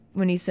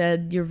when he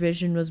said your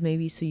vision was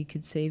maybe so you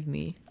could save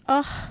me.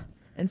 Ugh.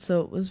 And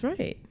so it was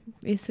right.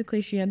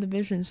 Basically, she had the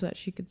vision so that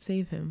she could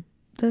save him.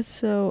 That's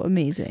so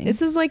amazing.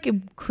 This is like a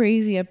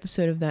crazy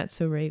episode of That's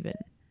So Raven.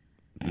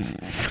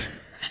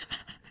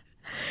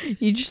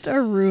 You just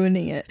are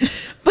ruining it.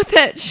 But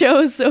that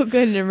show is so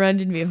good and it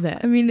reminded me of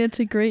that. I mean, it's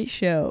a great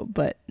show,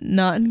 but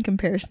not in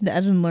comparison to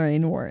Ed and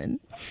Lorraine Warren.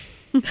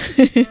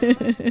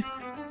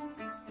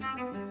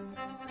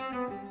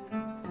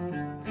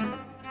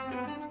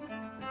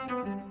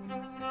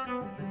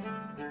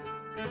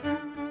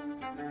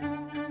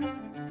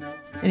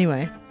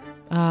 Anyway.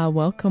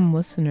 Welcome,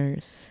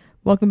 listeners.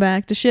 Welcome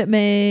back to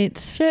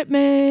Shipmates.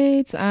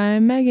 Shipmates,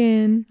 I'm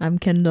Megan. I'm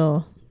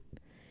Kendall.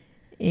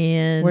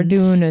 And we're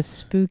doing a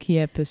spooky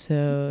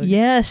episode.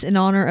 Yes, in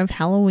honor of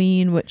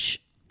Halloween,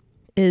 which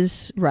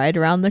is right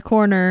around the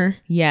corner.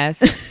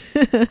 Yes.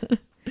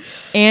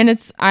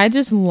 And I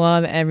just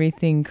love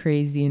everything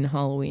crazy and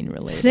Halloween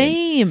related.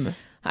 Same.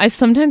 I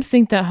sometimes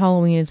think that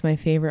Halloween is my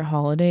favorite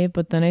holiday,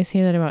 but then I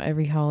say that about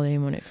every holiday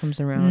when it comes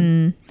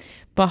around.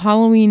 But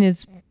Halloween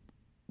is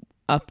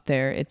up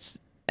there. It's,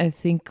 I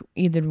think,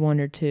 either 1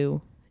 or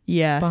 2.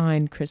 Yeah.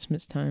 Behind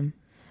Christmas time.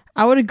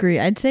 I would agree.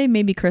 I'd say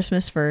maybe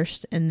Christmas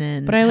first and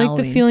then But I Halloween.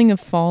 like the feeling of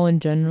fall in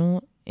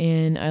general,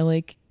 and I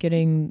like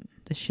getting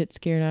the shit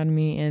scared out of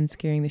me and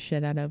scaring the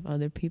shit out of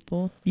other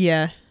people.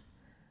 Yeah.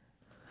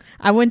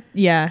 You went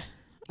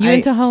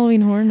to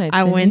Halloween Horror Nights.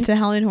 I went to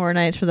Halloween Horror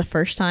Nights for the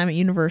first time at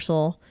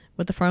Universal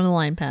with the front of the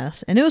line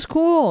pass, and it was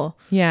cool.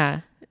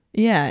 Yeah.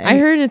 Yeah. I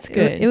heard it's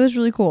good. It was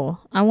really cool.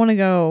 I want to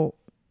go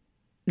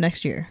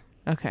next year.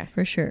 Okay.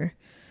 For sure.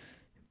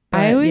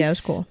 But, I always it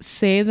was cool.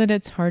 say that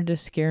it's hard to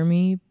scare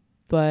me,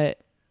 but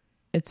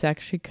it's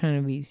actually kind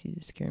of easy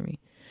to scare me.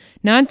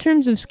 Not in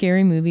terms of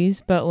scary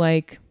movies, but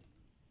like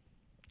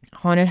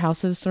haunted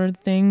houses sort of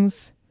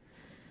things.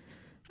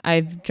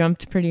 I've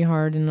jumped pretty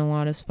hard in a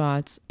lot of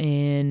spots,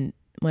 and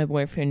my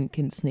boyfriend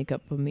can sneak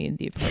up on me in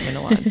the apartment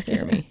a lot and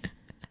scare me.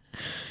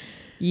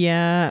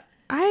 Yeah,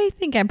 I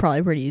think I'm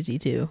probably pretty easy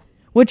too.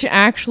 Which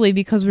actually,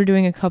 because we're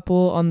doing a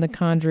couple on The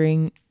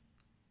Conjuring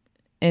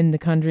and The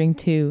Conjuring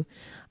 2,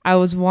 I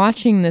was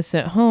watching this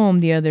at home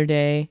the other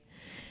day,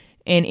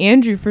 and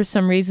Andrew, for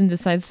some reason,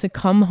 decides to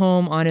come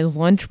home on his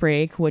lunch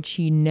break, which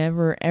he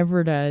never,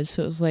 ever does.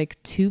 So it was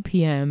like 2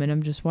 p.m., and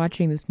I'm just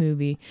watching this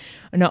movie.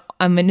 No,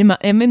 I'm in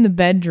the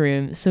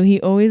bedroom, so he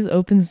always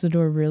opens the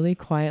door really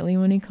quietly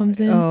when he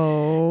comes in.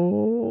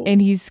 Oh.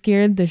 And he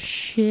scared the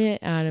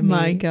shit out of me.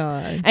 My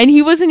God. And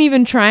he wasn't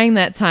even trying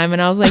that time,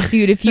 and I was like,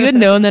 dude, if you had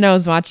known that I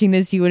was watching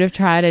this, you would have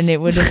tried, and it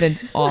would have been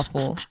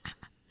awful.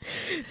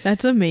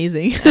 That's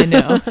amazing. I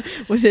know.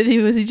 Was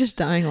he just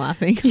dying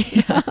laughing?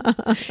 Yeah.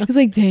 He's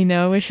like, dang,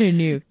 no, I wish I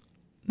knew.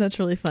 That's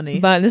really funny.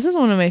 But this is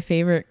one of my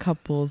favorite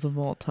couples of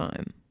all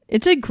time.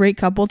 It's a great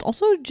couple. It's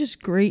also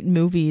just great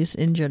movies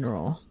in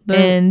general.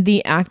 And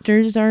the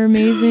actors are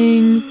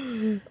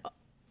amazing.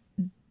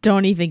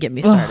 Don't even get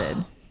me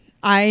started.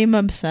 I'm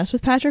obsessed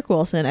with Patrick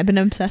Wilson. I've been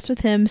obsessed with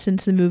him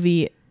since the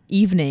movie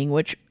Evening,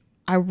 which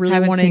I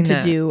really wanted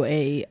to do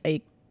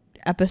a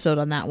episode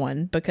on that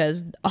one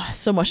because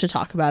so much to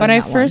talk about. But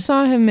I first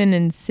saw him in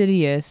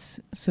Insidious,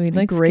 so he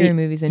likes scary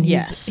movies, and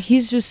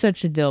he's just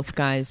such a dilf,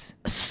 guys.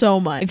 So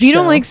much. If you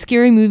don't like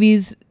scary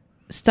movies,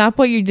 stop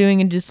what you're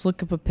doing and just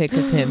look up a pic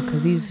of him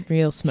because he's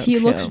real smoke show. He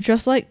looks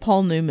just like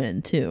Paul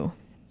Newman too.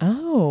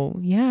 Oh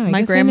yeah,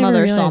 my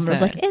grandmother saw him and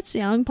was like, "It's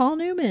young Paul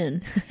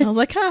Newman." I was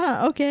like,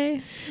 "Ha,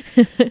 okay."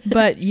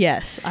 But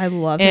yes, I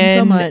love him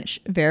so much.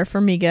 Vera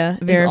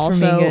Farmiga is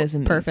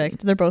also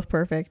perfect. They're both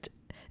perfect.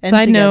 And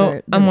side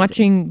note, I'm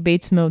watching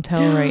Bates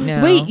Motel right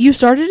now. Wait, you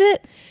started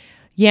it?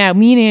 Yeah,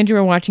 me and Andrew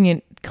are watching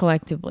it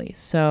collectively.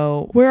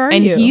 So where are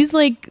you? And he's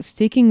like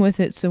sticking with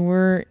it. So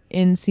we're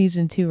in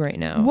season 2 right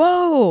now.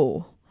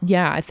 Whoa.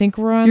 Yeah, I think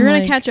we're on. You're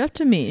gonna catch up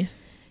to me.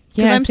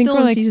 Because I'm still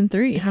in season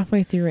 3.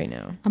 Halfway through right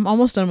now. I'm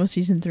almost done with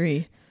season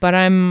 3. But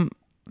I'm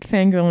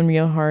fangirling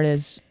real hard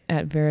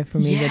at Vera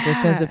Farmiga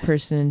just as a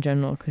person in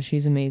general because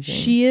she's amazing.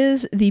 She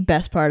is the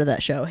best part of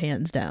that show,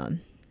 hands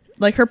down.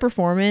 Like, her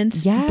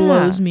performance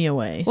blows me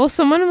away. Well,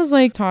 someone was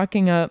like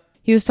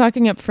he was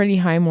talking up Freddie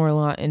Highmore a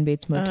lot in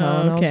Bates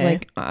Motel. And I was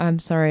like, I'm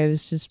sorry, I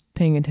was just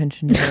paying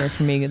attention to Vera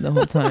Farmiga the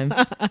whole time.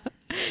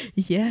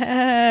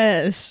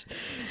 Yes.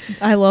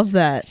 I love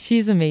that.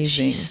 She's amazing.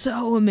 She's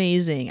so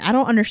amazing. I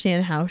don't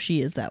understand how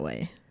she is that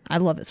way. I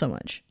love it so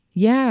much.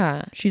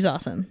 Yeah. She's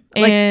awesome.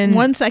 And like,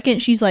 1 second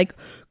she's like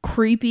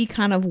creepy,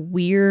 kind of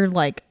weird,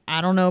 like,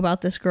 I don't know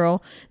about this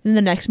girl. Then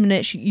the next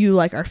minute you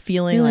like are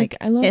feeling like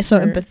I love so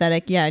her.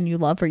 empathetic. Yeah, and you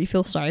love her. You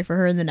feel sorry for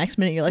her. And the next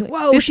minute you're like,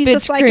 whoa, this she's bitch a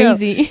psycho.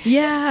 Crazy.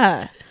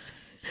 Yeah.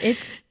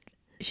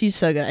 She's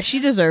so good. She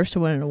deserves to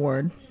win an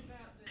award.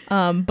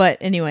 But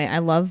anyway, I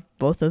love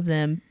both of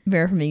them.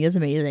 Vera Farmiga is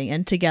amazing.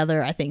 And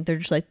together, I think they're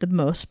just like the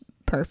most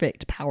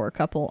perfect power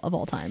couple of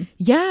all time.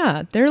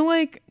 Yeah, they're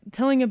like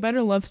telling a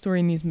better love story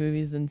in these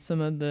movies than some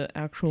of the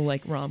actual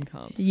like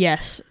rom-coms.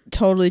 Yes,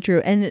 totally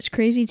true. And it's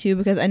crazy too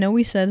because I know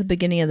we said at the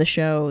beginning of the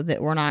show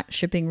that we're not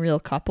shipping real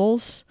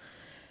couples.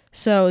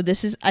 So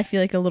this is, I feel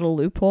like, a little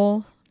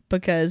loophole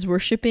because we're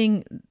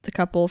shipping the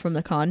couple from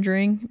the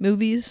Conjuring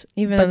movies,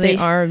 even though they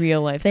are a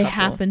real life they couple.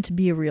 happen to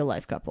be a real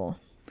life couple.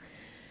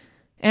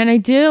 And I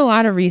did a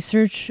lot of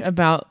research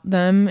about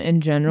them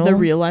in general. The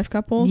real life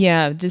couple?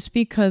 Yeah, just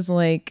because,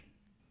 like,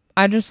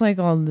 I just like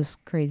all this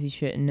crazy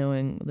shit and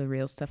knowing the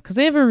real stuff. Because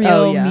they have a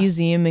real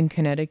museum in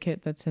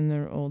Connecticut that's in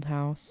their old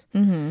house.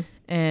 Mm-hmm.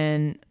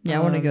 And yeah,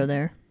 I want to go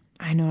there.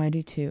 I know, I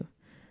do too.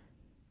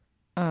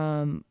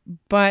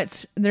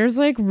 But there's,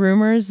 like,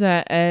 rumors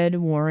that Ed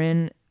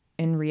Warren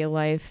in real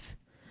life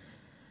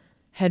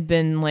had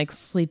been, like,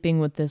 sleeping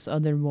with this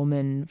other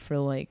woman for,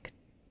 like,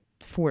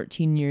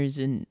 14 years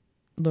and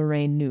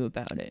Lorraine knew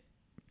about it.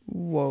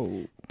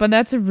 Whoa. But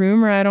that's a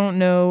rumor. I don't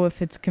know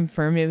if it's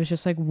confirmed. It was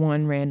just like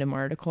one random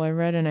article I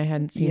read and I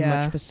hadn't seen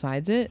much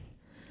besides it.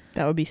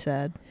 That would be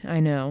sad.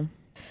 I know.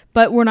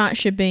 But we're not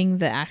shipping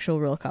the actual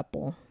real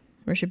couple.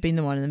 We're shipping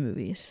the one in the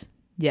movies.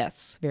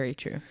 Yes, very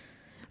true.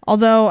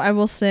 Although I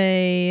will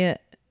say,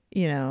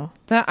 you know,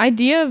 the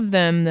idea of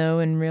them though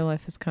in real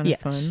life is kind of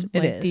fun. It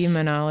like is.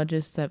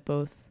 demonologists that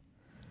both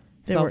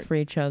fell for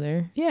each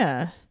other.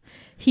 Yeah.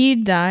 He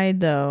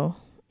died though.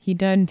 He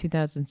died in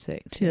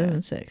 2006.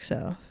 2006,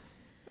 so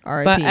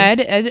R.I.P.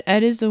 But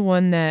Ed is the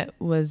one that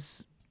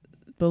was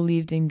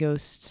believed in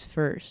ghosts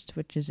first,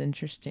 which is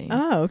interesting.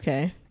 Oh,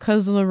 okay.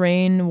 Because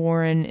Lorraine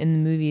Warren in the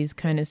movies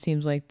kind of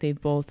seems like they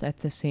both at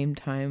the same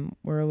time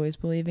were always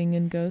believing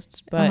in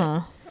ghosts.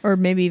 But or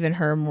maybe even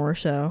her more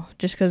so,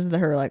 just because of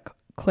her like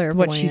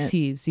clairvoyant. What she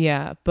sees,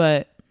 yeah.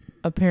 But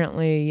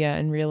apparently, yeah,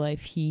 in real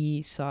life,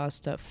 he saw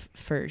stuff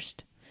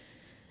first.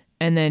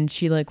 And then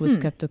she like was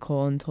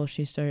skeptical until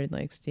she started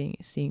like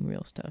seeing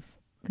real stuff.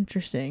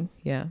 Interesting.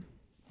 Yeah.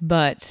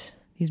 But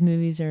these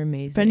movies are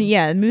amazing. But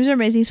yeah, the movies are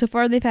amazing. So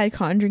far they've had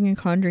Conjuring and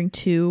Conjuring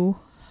 2.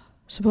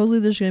 Supposedly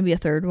there's going to be a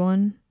third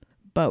one,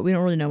 but we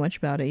don't really know much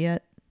about it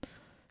yet.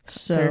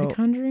 So third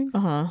Conjuring?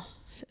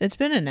 It's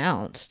been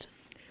announced.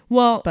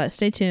 Well, but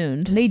stay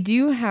tuned. They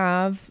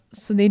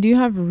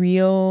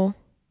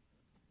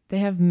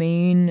have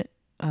main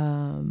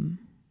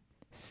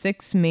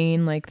 6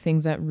 main like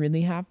things that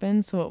really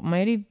happen, so it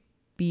might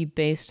be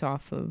based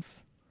off of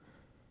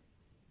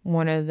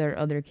one of their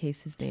other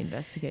cases they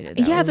investigated.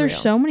 Yeah, there's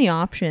so many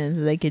options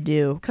that they could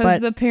do. Because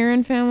the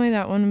Perron family,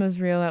 that one was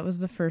real. That was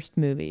the first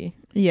movie.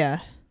 Yeah.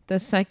 The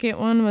second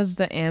one was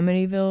the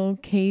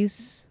Amityville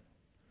case.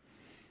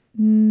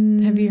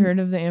 Have you heard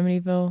of the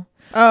Amityville?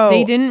 Oh,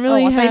 they didn't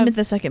really. I thought you meant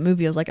the second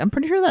movie. I was like, I'm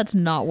pretty sure that's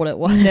not what it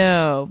was.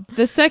 No,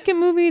 the second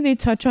movie they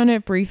touch on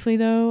it briefly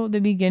though. The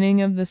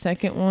beginning of the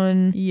second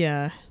one,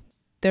 yeah,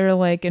 they're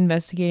like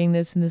investigating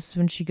this, and this is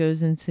when she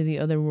goes into the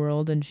other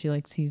world and she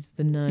like sees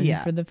the nun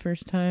for the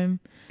first time.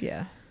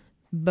 Yeah,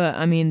 but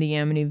I mean, the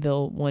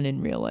Amityville one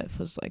in real life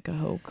was like a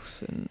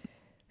hoax and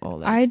all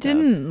that. I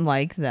didn't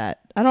like that.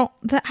 I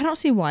don't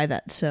see why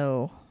that's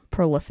so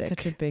prolific.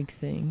 Such a big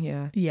thing,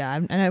 yeah. Yeah,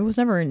 and I was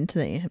never into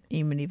the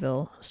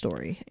Amityville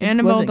story.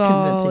 Annabelle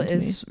Doll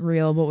is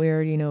real, but we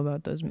already know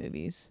about those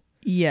movies.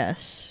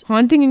 Yes.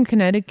 Haunting in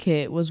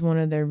Connecticut was one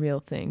of their real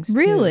things.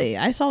 Really?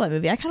 I saw that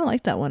movie. I kind of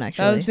liked that one,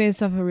 actually. That was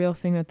based off a real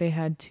thing that they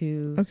had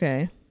to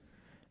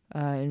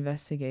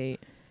investigate.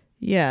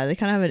 Yeah, they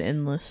kind of have an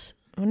endless.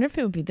 I wonder if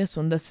it would be this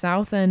one, The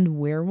South End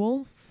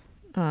Werewolf.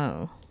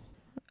 Oh.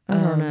 I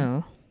don't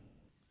know.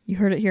 You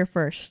heard it here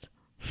first.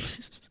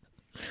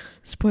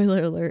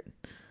 Spoiler alert.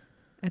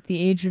 At the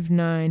age of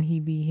 9, he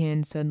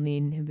began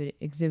suddenly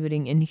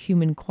exhibiting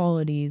inhuman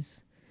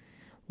qualities.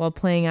 While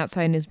playing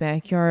outside in his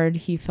backyard,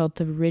 he felt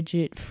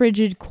the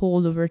frigid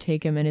cold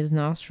overtake him, and his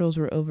nostrils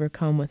were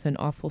overcome with an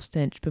awful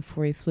stench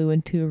before he flew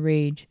into a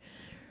rage,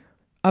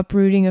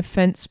 uprooting a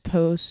fence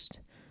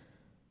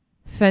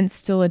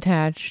still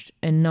attached,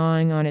 and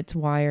gnawing on its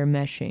wire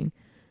meshing.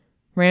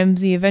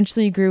 Ramsey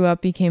eventually grew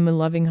up, became a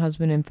loving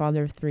husband and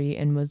father of 3,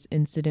 and was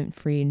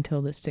incident-free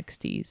until the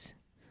 60s.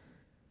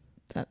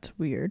 That's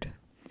weird.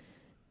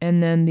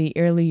 And then the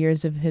early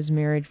years of his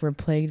marriage were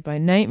plagued by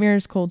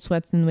nightmares, cold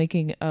sweats, and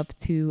waking up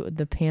to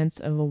the pants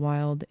of a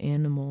wild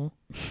animal,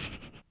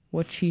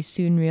 which he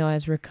soon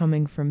realized were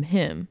coming from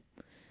him.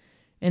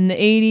 In the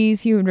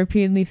 80s, he would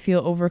repeatedly feel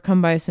overcome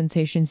by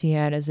sensations he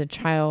had as a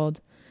child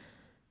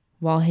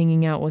while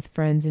hanging out with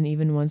friends and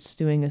even once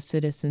doing a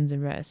citizen's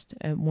arrest.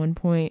 At one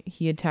point,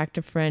 he attacked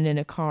a friend in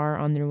a car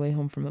on their way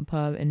home from a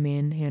pub and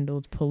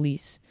manhandled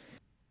police.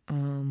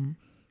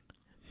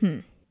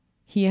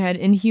 He had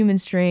inhuman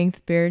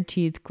strength, bared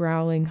teeth,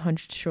 growling,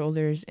 hunched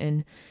shoulders,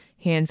 and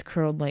hands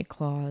curled like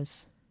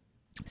claws.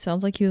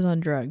 Sounds like he was on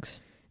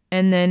drugs.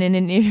 And then in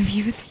an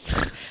interview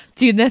with...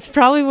 Dude, that's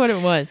probably what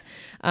it was.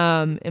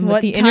 And what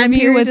with the time interview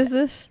period with, is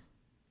this?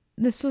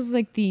 This was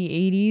like the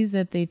 80s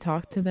that they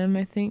talked to them,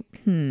 I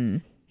think.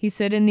 He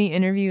said in the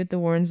interview with the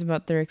Warrens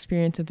about their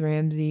experience with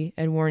Ramsey,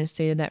 Ed Warren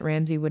stated that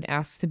Ramsey would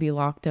ask to be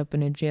locked up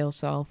in a jail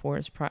cell for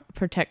his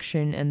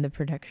protection and the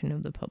protection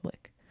of the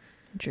public.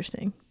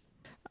 Interesting.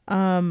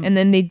 And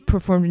then they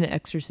performed an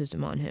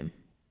exorcism on him.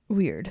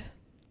 Weird.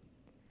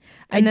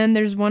 And then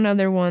there's one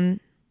other one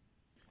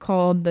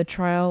called The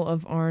Trial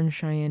of Arne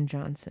Cheyenne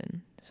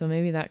Johnson. So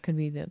maybe that could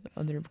be the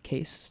other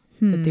case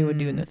that they would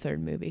do in the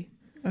third movie.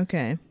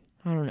 Okay.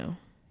 I don't know.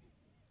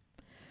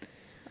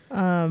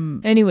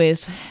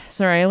 Anyways,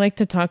 sorry, I like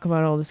to talk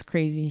about all this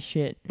crazy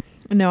shit.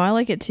 No, I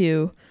like it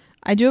too.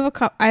 I do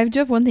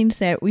have one thing to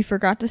say. We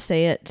forgot to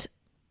say it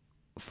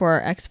for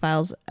our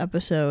X-Files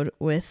episode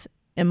with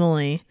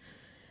Emily,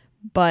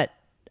 but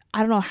I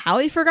don't know how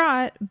we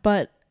forgot,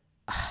 but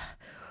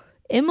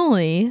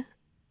Emily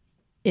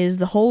is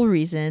the whole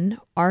reason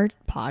our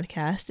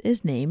podcast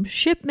is named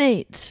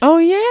Shipmates. Oh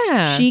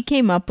yeah. She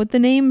came up with the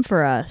name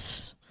for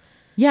us.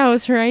 Yeah, it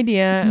was her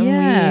idea, and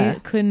Yeah.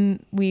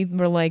 we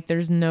were like,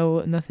 there's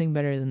nothing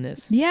better than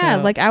this. Yeah,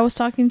 So- like I was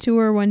talking to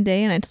her one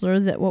day and I told her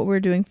that what we're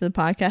doing for the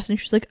podcast, and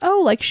she's like,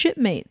 oh, like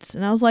Shipmates.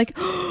 And I was like,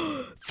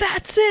 oh,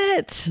 that's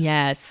it.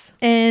 Yes.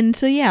 And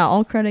so yeah,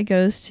 all credit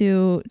goes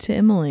to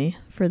Emily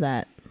for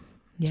that.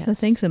 Yes. So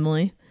thanks,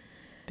 Emily.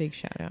 Big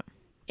shout out.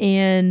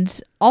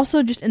 And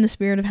also, just in the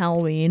spirit of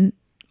Halloween,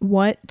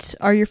 what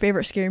are your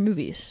favorite scary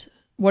movies?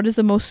 What is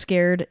the most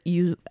scared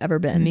you've ever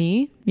been?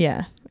 Me?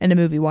 Yeah, in a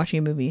movie, watching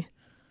a movie.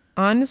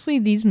 Honestly,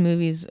 these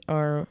movies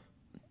are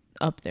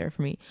up there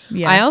for me.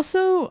 Yeah.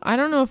 I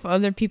don't know if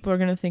other people are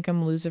going to think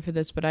I'm a loser for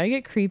this, but I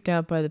get creeped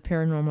out by the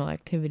Paranormal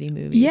Activity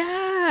movies.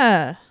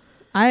 Yeah,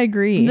 I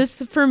agree.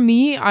 This, for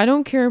me, I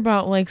don't care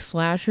about like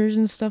slashers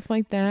and stuff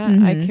like that.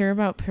 I care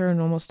about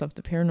paranormal stuff.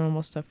 The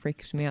paranormal stuff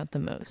freaks me out the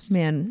most.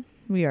 Man,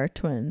 we are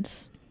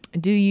twins.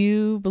 Do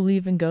you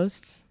believe in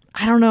ghosts?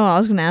 I don't know. I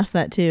was going to ask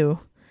that too.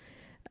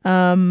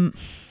 I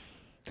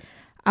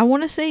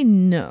want to say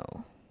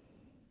no.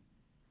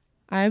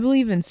 I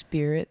believe in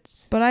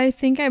spirits. But I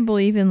think I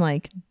believe in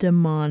like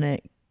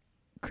demonic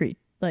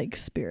like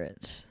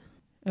spirits.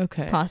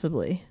 Okay.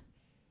 Possibly.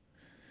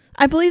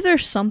 I believe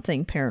there's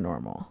something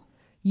paranormal.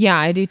 Yeah,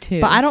 I do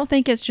too. But I don't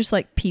think it's just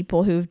like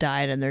people who've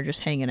died and they're just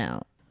hanging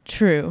out.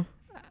 True.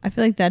 I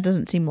feel like that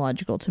doesn't seem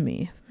logical to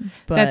me.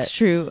 But That's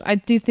true. I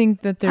do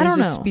think that there's don't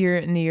a know.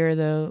 spirit in the air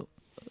though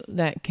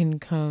that can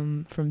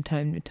come from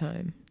time to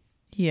time.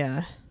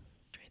 yeah.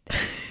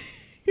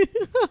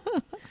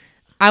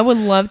 I would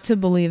love to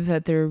believe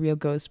that there are real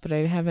ghosts, but I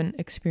haven't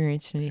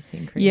experienced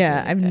anything crazy.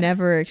 Yeah, like I've that.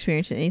 never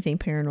experienced anything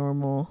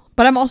paranormal.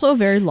 But I'm also a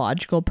very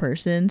logical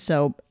person,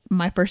 so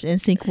my first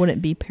instinct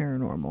wouldn't be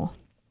paranormal.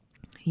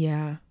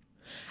 Yeah.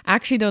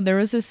 Actually, though, there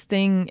was this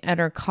thing at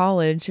our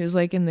college. It was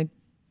like in the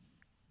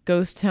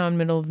ghost town,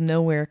 middle of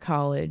nowhere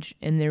college.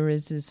 And there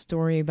was this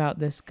story about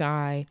this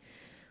guy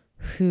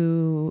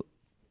who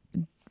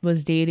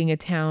was dating a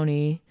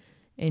townie,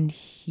 and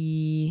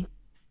he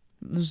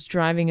was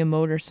driving a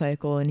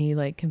motorcycle, and he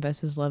like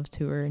confessed his love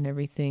to her and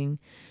everything.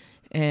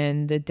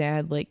 And the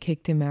dad like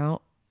kicked him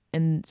out.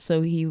 And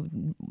so he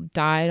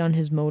died on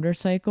his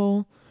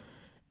motorcycle.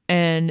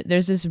 And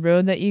there's this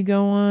road that you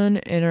go on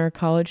in our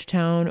college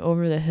town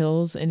over the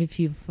hills. And if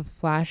you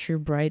flash your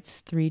brights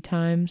 3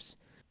 times,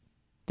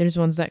 there's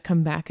ones that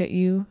come back at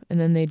you. And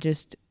then they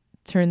just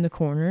turn the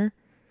corner.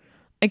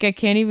 Like, I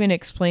can't even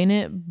explain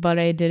it, but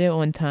I did it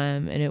one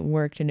time and it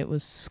worked, and it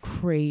was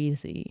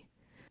crazy.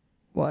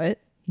 What?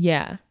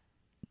 Yeah.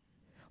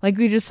 Like,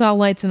 we just saw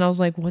lights and I was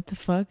like, what the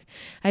fuck?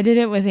 I did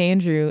it with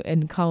Andrew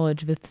in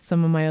college with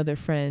some of my other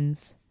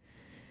friends.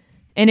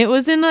 And it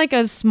was in like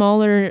a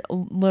smaller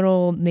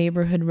little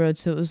neighborhood road,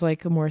 so it was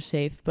like more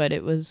safe, but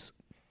it was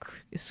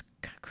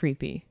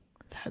creepy.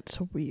 That's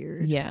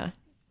weird. Yeah.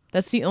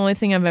 That's the only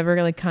thing I've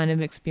ever like kind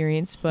of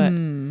experienced, but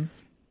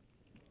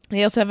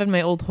they also have in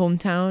my old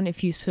hometown,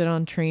 if you sit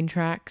on train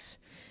tracks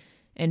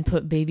and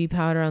put baby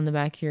powder on the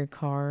back of your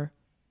car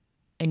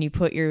and you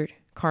put your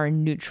car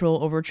in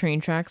neutral over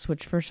train tracks,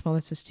 which first of all,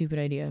 that's a stupid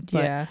idea.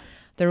 But Yeah.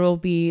 there will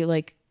be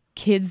like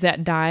kids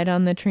that died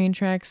on the train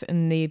tracks,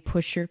 and they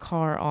push your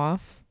car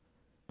off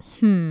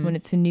when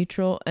it's in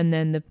neutral, and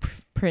then the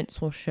prints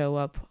will show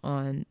up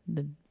on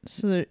the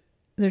So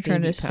they're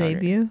trying to baby save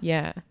powder. you?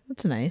 Yeah.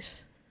 That's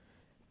nice.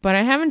 But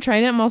I haven't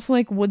tried it. I'm also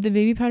like, would the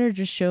baby powder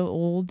just show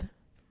old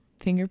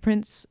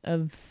fingerprints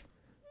of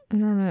I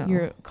don't know.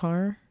 your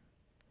car?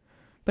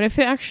 But if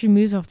it actually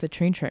moves off the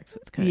train tracks,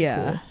 it's kind of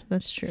yeah, cool.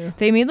 that's true.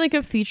 They made like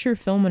a feature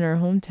film in our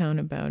hometown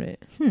about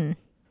it. Hmm.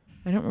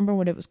 I don't remember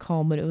what it was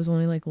called, but it was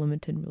only like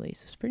limited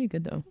release. It was pretty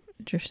good though.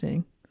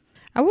 Interesting.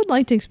 I would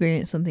like to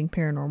experience something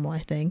paranormal, I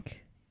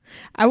think.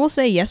 I will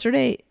say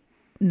yesterday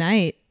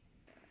night,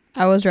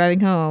 I was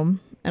driving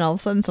home and all of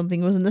a sudden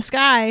something was in the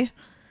sky.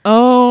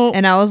 Oh,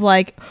 And I was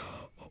like,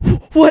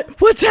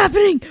 what's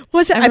happening?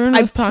 Everyone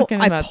was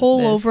talking I about pull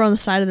this. over on the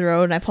side of the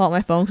road and I pull out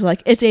my phone because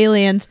like, it's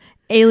aliens.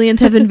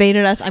 Aliens have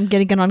invaded us. I'm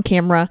getting it on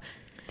camera.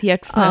 the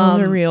X-Files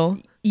are real.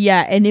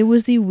 Yeah, and it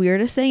was the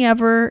weirdest thing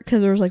ever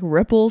because there was like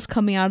ripples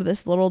coming out of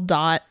this little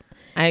dot.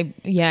 I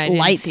didn't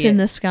Lights see in it.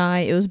 the sky.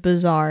 It was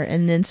bizarre.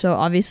 And then so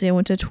obviously I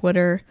went to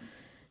Twitter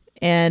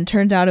and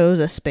turned out it was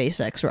a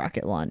SpaceX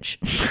rocket launch.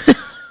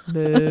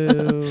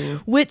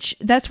 Boo. Which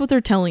that's what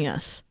they're telling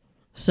us.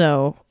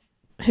 So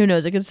who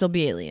knows? It could still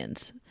be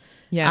aliens.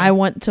 Yeah, I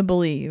want to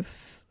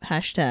believe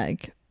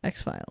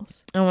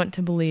 #X-Files. I want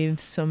to believe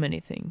so many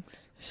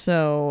things.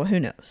 So who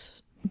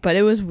knows? But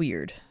it was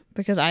weird.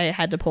 because I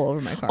had to pull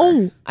over my car.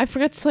 Oh, I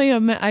forgot to tell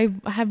you, I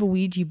have a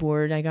Ouija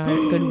board I got at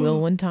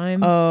Goodwill one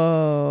time.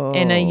 Oh.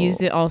 And I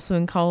used it also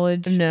in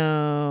college.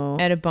 No.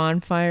 At a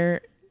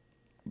bonfire.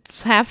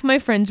 Half my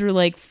friends were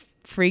like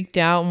freaked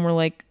out and were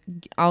like,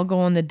 I'll go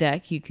on the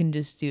deck. You can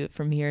just do it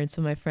from here. And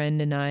so my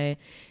friend and I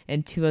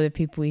and 2 other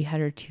people, we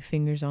had our 2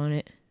 fingers on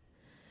it.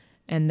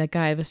 And the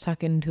guy was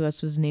talking to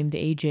us was named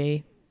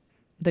AJ,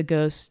 the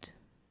ghost.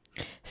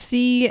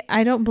 See,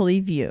 I don't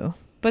believe you.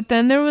 But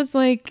then there was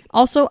like...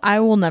 Also, I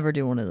will never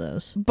do one of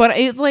those. But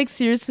it like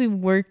seriously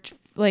worked.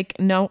 Like,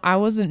 no, I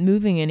wasn't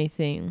moving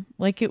anything.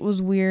 Like, it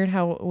was weird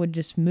how it would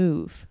just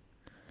move.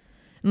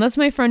 Unless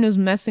my friend was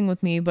messing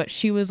with me, but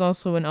she was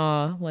also in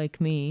awe like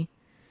me.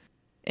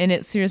 And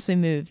it seriously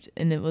moved.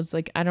 And it was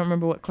like, I don't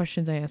remember what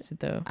questions I asked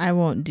it though. I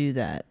won't do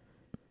that.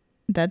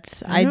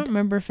 I don't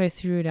remember if I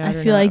threw it out I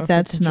or feel not, like or if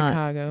that's it's in not...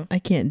 Chicago. I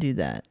can't do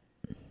that.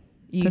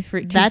 Too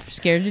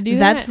scared to do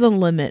that? That's the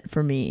limit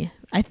for me.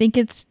 I think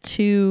it's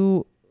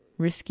too...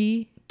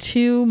 risky?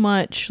 Too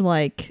much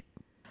like...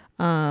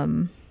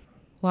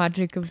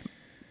 logic of...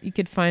 You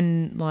could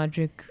find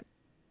logic...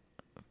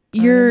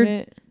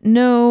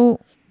 No...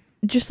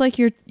 Just like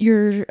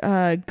you're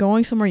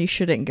going somewhere you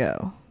shouldn't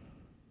go.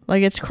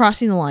 Like, it's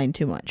crossing the line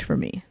too much for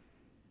me.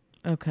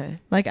 Okay.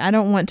 Like, I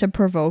don't want to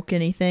provoke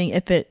anything.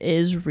 If it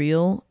is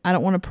real, I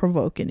don't want to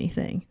provoke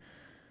anything.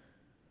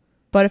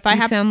 But if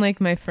I sound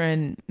like my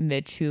friend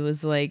Mitch, who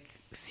was like,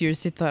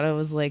 seriously thought I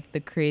was like the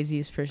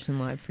craziest person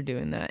alive for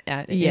doing that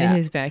in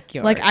his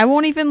backyard. Like, I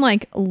won't even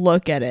like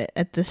look at it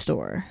at the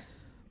store.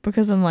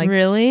 Because I'm like,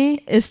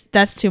 really?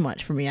 That's too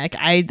much for me. Like,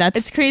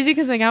 it's crazy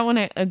because I got one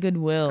at a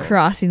Goodwill.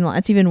 Crossing the line.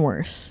 It's even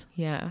worse.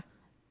 Yeah.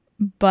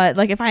 But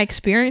like, if I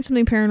experience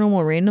something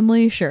paranormal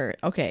randomly, sure,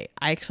 okay,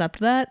 I accept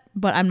that.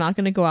 But I'm not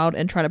going to go out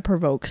and try to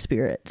provoke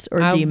spirits or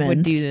demons. I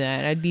would do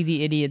that. I'd be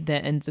the idiot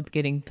that ends up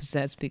getting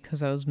possessed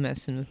because I was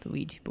messing with the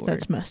Ouija board.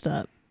 That's messed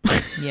up.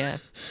 Yeah.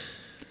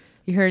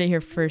 You heard it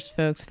here first,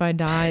 folks. If I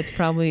die, it's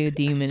probably a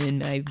demon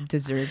and I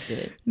deserved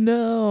it.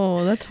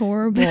 No, that's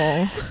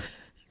horrible.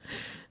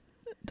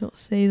 Don't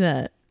say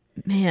that.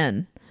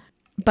 Man.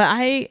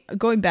 But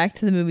going back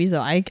to the movies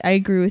though, I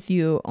agree with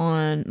you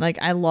on, like,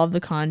 I love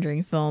the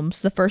Conjuring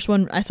films. The first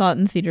one, I saw it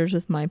in the theaters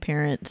with my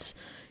parents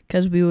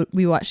because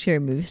we watched scary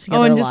movies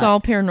together. Oh, and just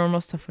all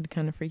paranormal stuff would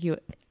kind of freak you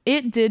out.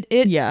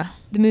 Yeah.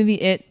 The movie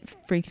It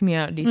freaked me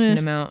out a decent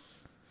amount.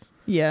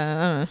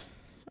 Yeah.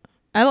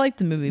 I liked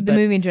the movie. The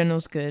movie in general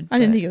was good. I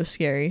didn't think it was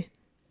scary.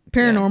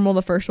 Paranormal,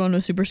 the first one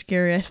was super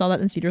scary. I saw that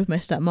in the theater with my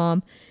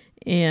stepmom,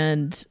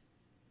 and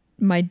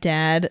my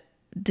dad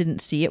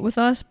didn't see it with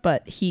us,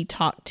 but he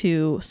talked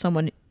to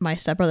someone, my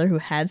stepbrother, who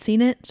had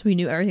seen it, so he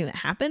knew everything that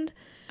happened.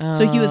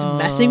 So he was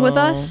messing with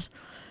us.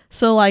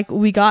 So like,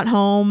 we got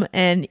home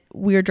and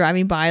we were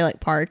driving by like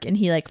park, and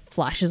he like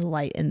flashes a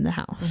light in the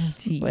house.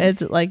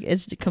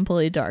 It's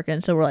completely dark,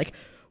 and so we're like,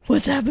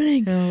 what's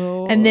happening?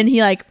 And then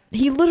he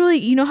literally,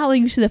 you know how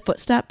like you see the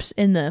footsteps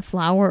in the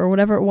flower or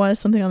whatever it was,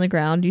 something on the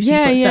ground, you see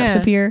footsteps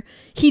appear?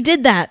 He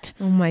did that.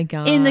 Oh my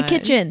God. In the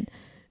kitchen.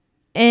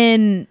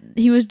 And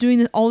he was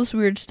doing all this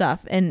weird stuff,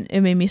 and it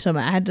made me so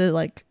mad. I had to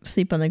like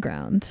sleep on the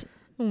ground.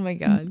 Oh my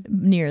God.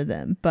 Near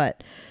them.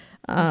 But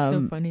it's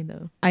so funny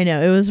though. I know,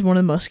 it was one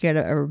of the most scared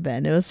I've ever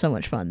been. It was so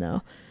much fun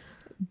though.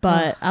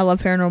 But I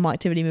love paranormal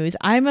activity movies.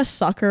 I'm a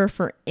sucker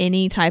for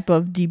any type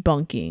of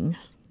debunking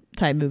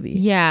type movie.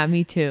 Yeah,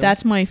 me too.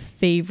 That's my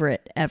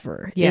favorite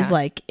ever. Yeah. Is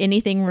like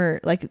anything where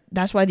like,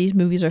 that's why these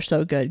movies are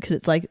so good, because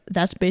it's like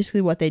that's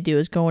basically what they do,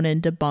 is go in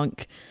and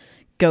debunk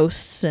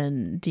ghosts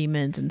and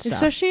demons and stuff.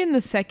 Especially in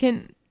the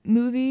second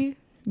movie.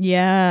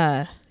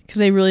 Yeah, because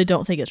they really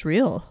don't think it's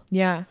real.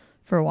 Yeah.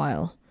 For a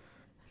while.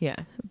 Yeah.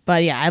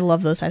 But yeah, I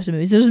love those types of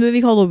movies. There's a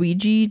movie called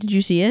Ouija. Did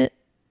you see it?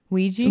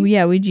 Ouija?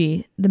 Yeah,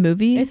 Ouija. The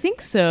movie? I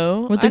think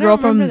so. With the girl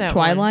from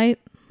Twilight.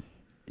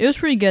 It was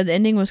pretty good. The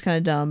ending was kind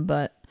of dumb,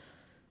 but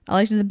I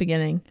liked it at the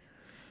beginning.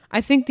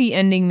 I think the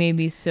ending made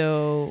me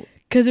so...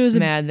 Because it was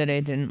mad that I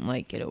didn't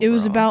like it overall. It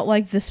was about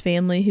like this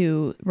family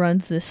who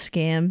runs this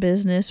scam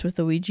business with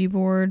the Ouija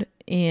board,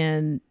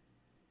 and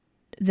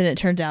then it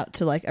turns out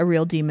to like a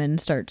real demon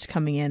starts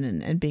coming in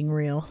and being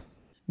real.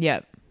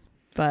 Yep.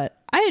 But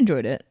I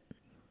enjoyed it.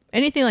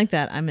 Anything like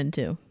that I'm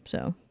into.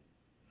 So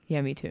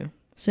yeah, me too.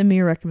 Send me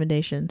your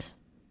recommendations.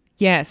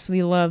 Yes,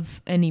 we love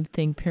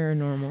anything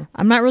paranormal.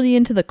 I'm not really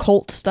into the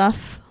cult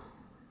stuff.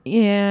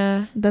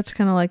 Yeah. That's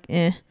kind of like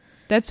eh.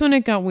 That's when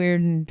it got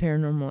weird in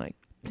Paranormal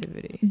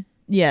Activity.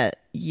 Yeah.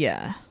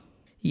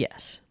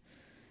 Yes.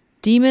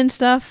 Demon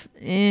stuff,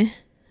 eh.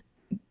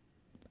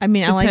 I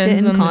mean, I liked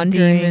it in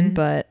Conjuring,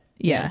 but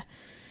yeah.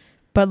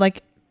 But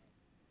like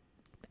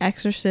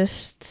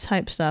Exorcist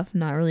type stuff,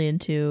 not really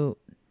into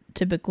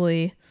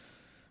typically.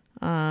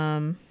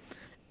 The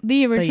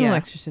original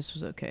Exorcist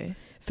was okay.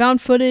 Found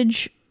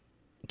footage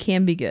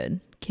can be good.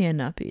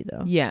 Cannot be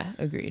though. Yeah,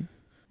 agreed.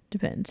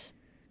 Depends.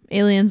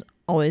 Aliens,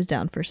 always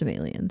down for some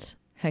aliens.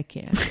 Heck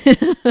yeah.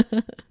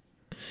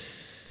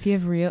 If you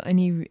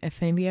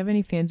have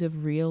any fans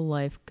of real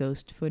life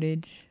ghost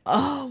footage,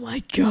 oh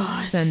my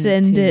God,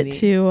 send it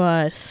to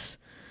us,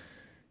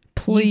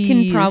 Please.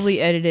 You can probably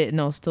edit it and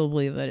I'll still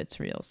believe that it's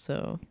real,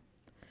 so.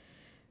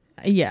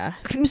 Yeah,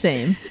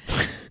 same.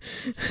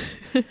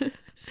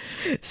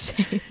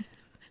 Same.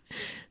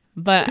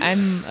 But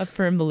I'm a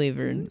firm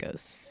believer in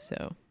ghosts,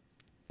 so.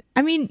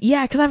 I mean,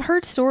 yeah, because I've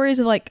heard stories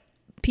of like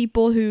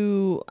people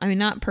who, I mean,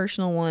 not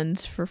personal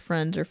ones for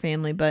friends or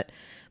family, but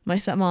my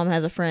stepmom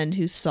has a friend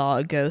who saw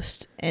a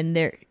ghost, and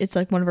it's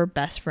like one of her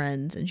best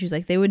friends, and she's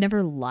like, they would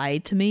never lie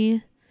to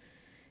me.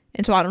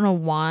 And so I don't know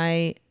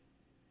why,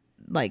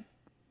 like,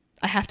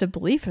 I have to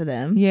believe for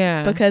them.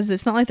 Yeah. Because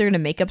it's not like they're going to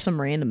make up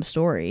some random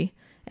story,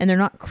 and they're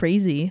not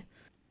crazy,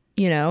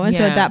 you know? And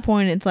so at that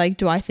point, it's like,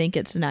 do I think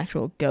it's an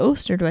actual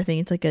ghost, or do I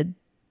think it's like a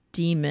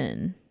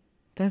demon?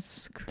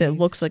 That's crazy. That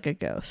looks like a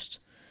ghost.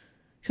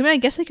 I mean, I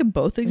guess they could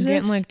both exist. I'm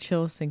getting like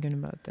chills thinking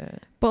about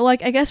that. But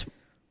like, I guess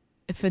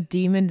if a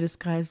demon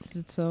disguises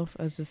itself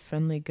as a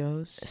friendly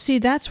ghost. See,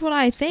 that's what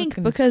I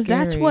think, because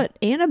that's what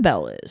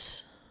Annabelle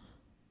is.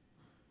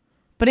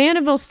 But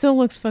Annabelle still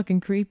looks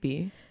fucking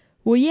creepy.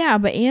 Well, yeah,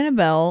 but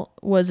Annabelle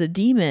was a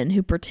demon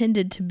who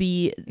pretended to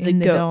be the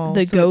doll,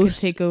 the so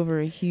ghost. It could take over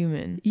a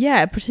human.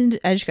 Yeah, it pretended.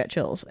 I just got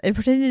chills. It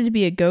pretended to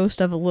be a ghost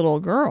of a little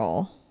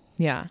girl.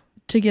 Yeah.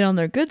 To get on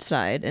their good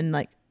side and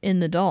like in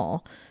the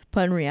doll,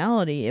 but in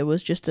reality, it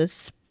was just a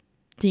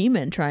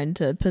demon trying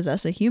to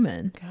possess a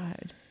human.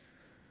 God.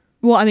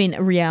 Well, I mean,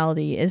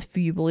 reality is if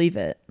you believe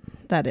it.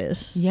 That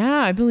is.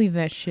 Yeah, I believe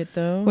that shit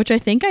though. Which I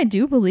think I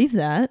do believe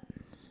that.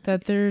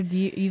 That they're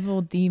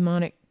evil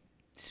demonic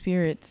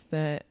spirits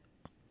that.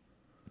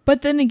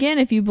 But then again,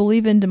 if you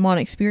believe in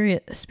demonic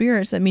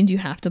spirits, that means you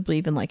have to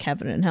believe in like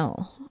heaven and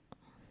hell.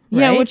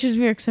 Right? Yeah, which is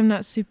weird because I'm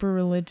not super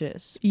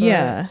religious.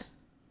 Yeah.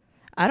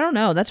 I don't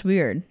know. That's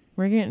weird.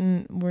 We're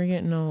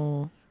getting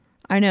all.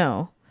 I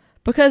know.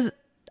 Because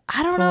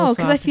I don't know.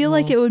 Because I feel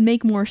like it would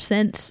make more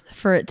sense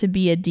for it to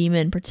be a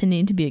demon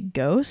pretending to be a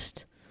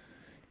ghost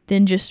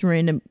than just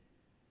than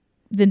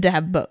to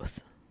have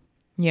both.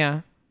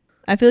 Yeah.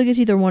 I feel like it's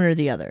either one or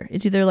the other.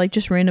 It's either like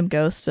just random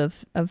ghosts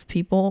of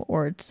people,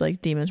 or it's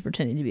like demons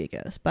pretending to be a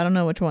ghost. But I don't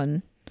know which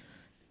one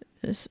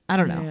is. I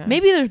don't know. Yeah.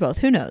 Maybe there's both.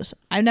 Who knows?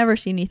 I've never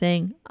seen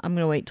anything. I'm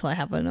going to wait till I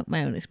have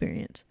my own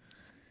experience.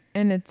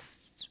 And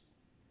it's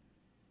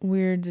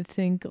weird to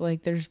think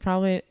like there's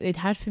probably, it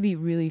has to be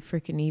really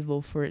freaking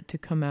evil for it to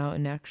come out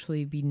and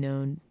actually be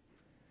known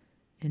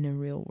in a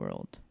real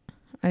world.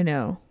 I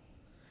know.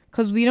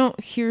 Because we don't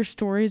hear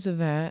stories of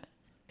that.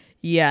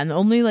 Yeah, and the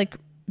only like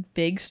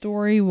big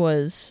story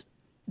was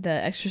The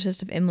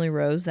Exorcist of Emily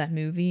Rose, that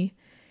movie,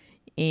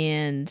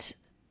 and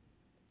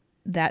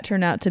that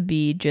turned out to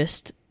be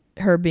just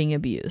her being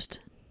abused.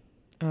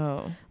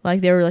 Oh.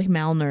 Like they were like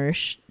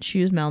malnourished.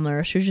 She was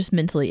malnourished. She was just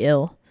mentally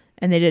ill,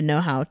 and they didn't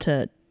know how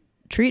to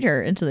treat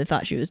her, and so they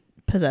thought she was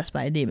possessed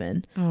by a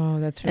demon. Oh,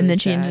 that's really And then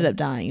sad. she ended up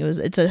dying.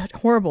 It's a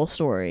horrible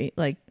story.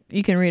 Like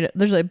you can read it.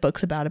 There's like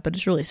books about it, but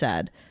it's really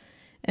sad.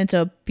 And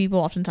so people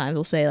oftentimes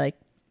will say like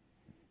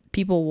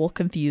people will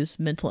confuse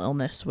mental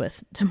illness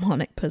with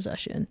demonic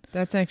possession.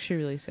 That's actually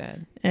really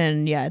sad.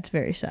 And yeah, it's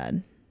very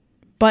sad.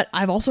 But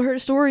I've also heard a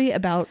story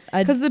about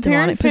a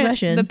demonic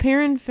possession. The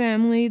Perron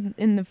family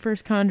in the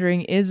first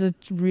Conjuring is a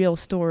real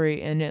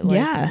story, and it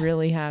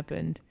really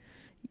happened.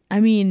 I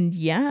mean,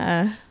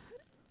 yeah.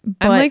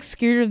 I'm like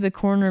scared of the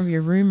corner of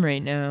your room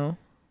right now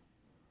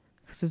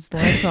because it's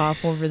lights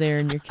off over there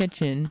in your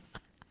kitchen.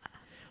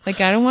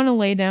 Like I don't want to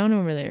lay down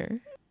over there.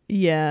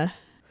 Yeah.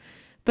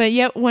 But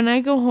yet, when I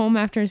go home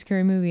after a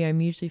scary movie,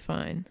 I'm usually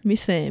fine. Me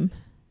same.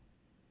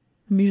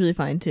 I'm usually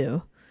fine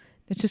too.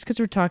 It's just because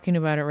we're talking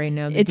about it right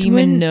now. The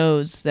demon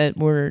knows that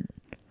we're.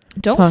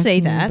 Don't say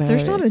that.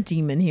 There's not a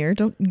demon here.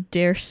 Don't you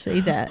dare say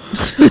that.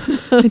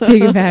 I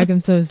take it back. I'm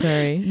so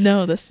sorry.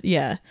 No,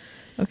 yeah.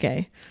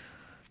 Okay.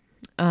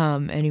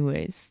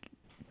 Anyways.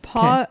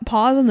 Pause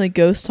on the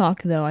ghost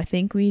talk though. I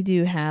think we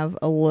do have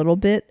a little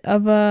bit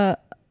of an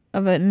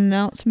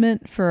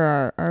announcement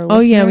for our listeners. Oh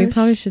yeah, we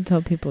probably should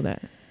tell people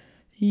that.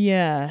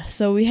 Yeah,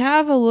 so we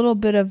have a little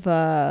bit of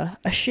a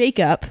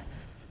shake-up,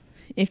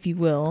 if you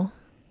will,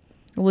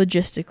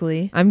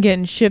 logistically. I'm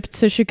getting shipped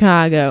to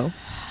Chicago.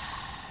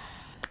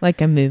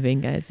 Like I'm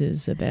moving, guys. It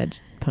was a bad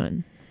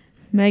pun.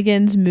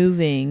 Megan's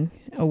moving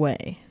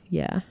away.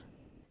 Yeah.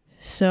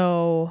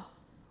 So.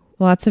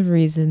 Lots of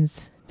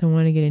reasons. Don't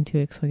want to get into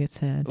it because I'll get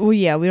sad. Well,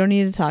 yeah, we don't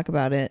need to talk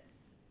about it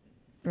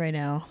right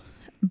now.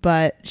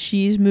 But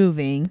she's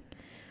moving.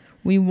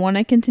 We want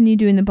to continue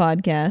doing the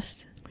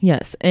podcast.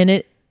 Yes, and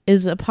it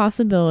is a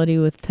possibility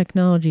with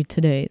technology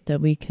today that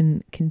we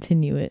can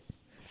continue it.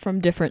 From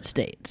different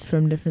states.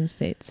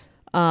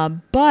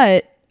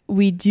 But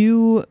we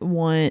do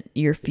want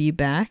your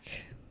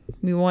feedback.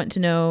 We want to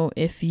know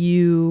if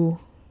you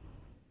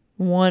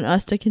want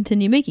us to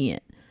continue making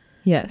it.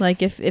 Yes.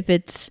 Like if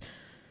it's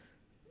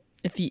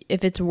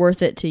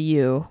worth it to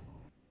you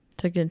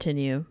to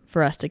continue,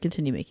 for us to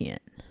continue making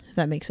it. If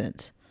that makes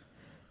sense.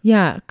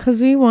 Yeah,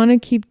 because we want to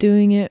keep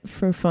doing it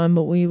for fun,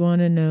 but we want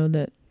to know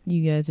that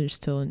you guys are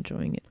still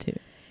enjoying it too.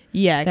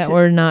 Yeah. That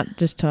we're not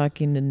just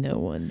talking to no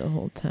one the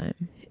whole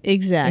time.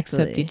 Exactly.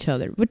 Except each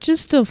other, which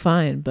is still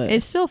fine, but...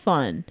 It's still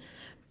fun.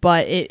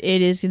 but it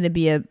is going to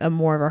be a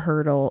more of a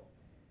hurdle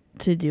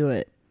to do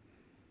it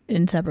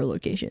in separate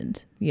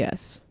locations.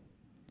 Yes.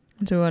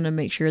 So we want to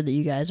make sure that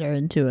you guys are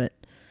into it.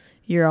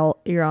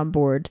 You're on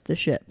board the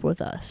ship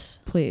with us.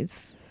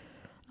 Please.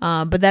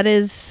 But that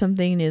is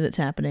something new that's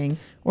happening.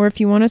 Or if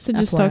you want us to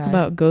just FYI. talk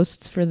about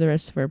ghosts for the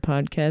rest of our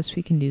podcast,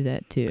 we can do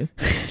that too.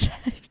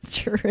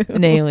 True.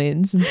 And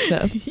aliens and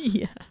stuff.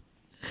 Yeah.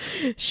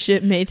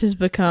 Shipmates has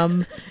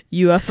become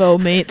UFO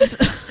mates.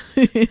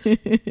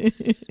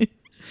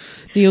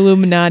 The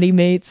Illuminati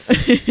mates.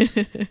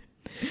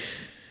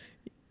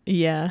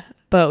 Yeah.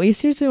 But we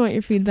seriously want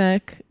your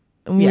feedback.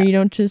 And Yeah. we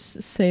don't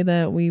just say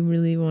that. We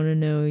really want to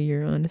know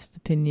your honest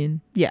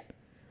opinion. Yeah.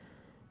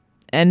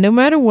 And no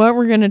matter what,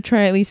 we're going to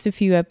try at least a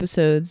few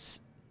episodes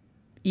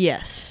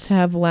Yes. to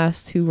have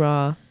last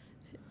hurrah.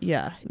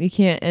 Yeah. We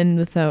can't end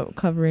without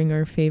covering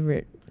our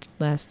favorite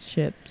last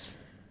ships.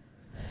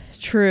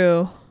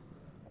 True.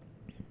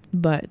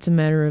 But it's a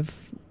matter of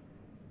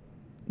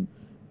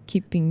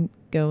keeping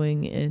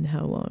going and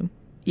how long.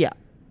 Yeah.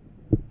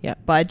 Yeah.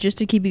 But just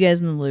to keep you guys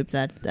in the loop,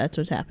 that's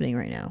what's happening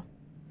right now.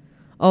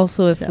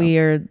 Also, if So. we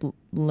are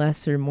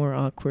less or more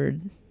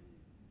awkward,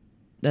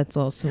 that's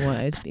also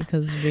wise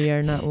because we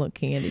are not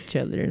looking at each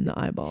other in the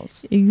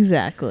eyeballs.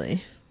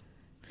 Exactly.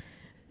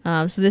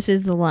 So this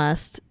is the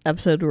last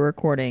episode we're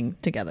recording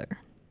together,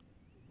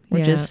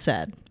 which Yeah. is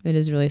sad. It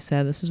is really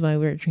sad. This is why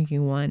we're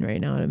drinking wine right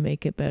now to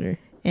make it better.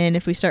 And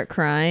if we start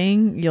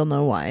crying, you'll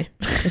know why.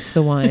 It's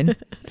the wine.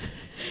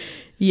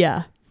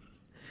 Yeah.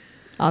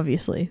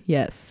 Obviously.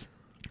 Yes.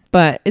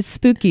 But it's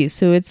spooky,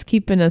 so it's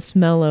keeping us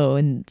mellow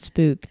and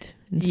spooked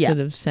instead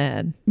of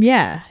sad.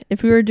 Yeah.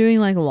 If we were doing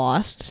like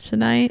Lost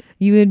tonight,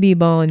 You would be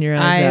bawling your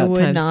eyes I out would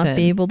times not 10.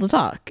 be able to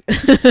talk.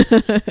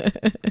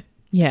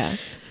 Yeah.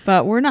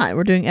 But we're not.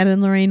 We're doing Ed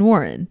and Lorraine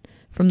Warren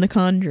from The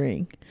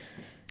Conjuring.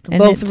 And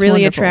Both it's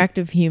really wonderful.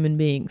 attractive human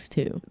beings,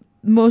 too.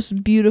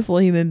 Most beautiful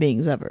human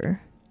beings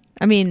ever.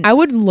 I mean, I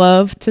would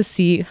love to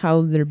see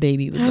how their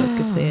baby would look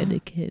if they had a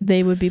kid.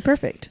 they would be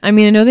perfect. I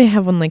mean, I know they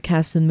have one like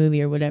cast in the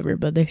movie or whatever,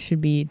 but they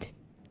should be.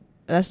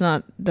 That's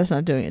not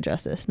doing it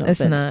justice. No It's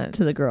offense not.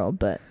 to the girl,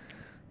 but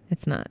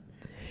It's not.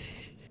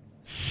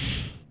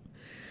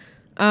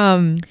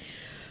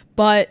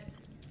 But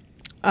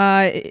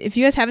if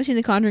you guys haven't seen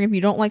The Conjuring, if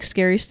you don't like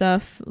scary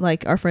stuff,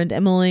 like our friend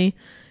Emily,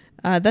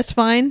 that's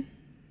fine.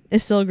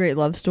 It's still a great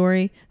love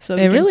story. So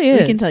It really we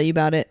can is. tell you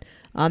about it.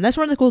 That's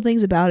one of the cool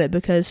things about it,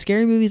 because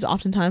scary movies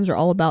oftentimes are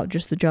all about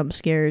just the jump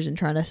scares and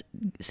trying to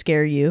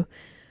scare you.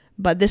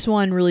 But this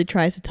one really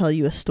tries to tell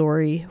you a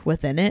story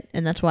within it,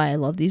 and that's why I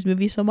love these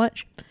movies so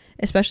much,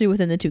 especially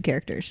within the two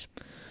characters.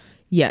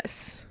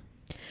 Yes.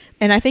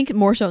 And I think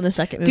more so in the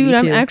second movie, Dude,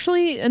 I'm too.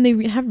 actually, and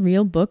they have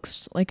real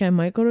books. Like, I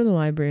might go to the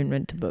library and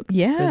rent a book for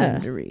Yeah.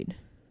 them to read.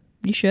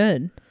 You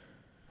should.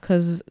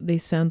 Because they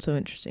sound so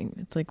interesting.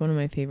 It's like one of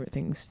my favorite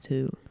things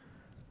to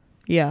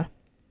Yeah.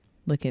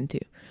 look into.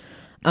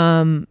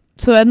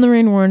 So Ed and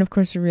Lorraine Warren, of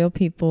course, are real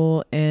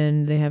people,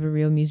 and they have a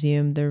real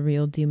museum. They're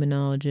real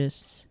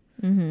demonologists.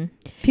 Mm-hmm.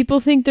 People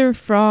think they're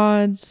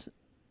frauds,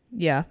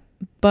 Yeah.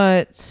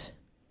 but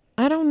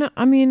I don't know.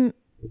 I mean,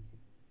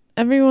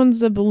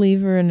 everyone's a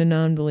believer and a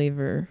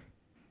non-believer.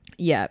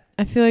 Yeah.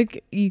 I feel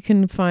like you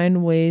can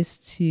find ways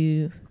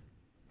to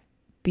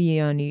be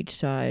on each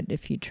side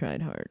if you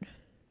tried hard.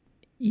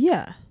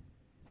 Yeah.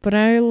 But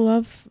I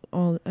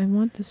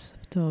want this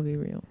to all be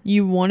real.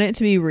 You want it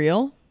to be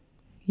real?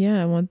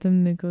 Yeah, I want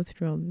them to go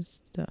through all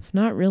this stuff.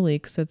 Not really,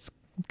 because that's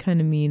kind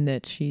of mean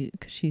that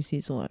cause she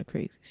sees a lot of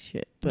crazy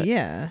shit. But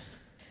Yeah.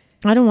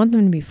 I don't want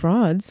them to be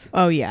frauds.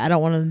 Oh, yeah. I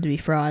don't want them to be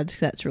frauds,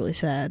 'cause that's really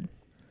sad.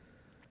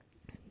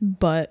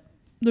 But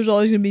there's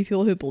always going to be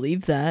people who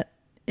believe that.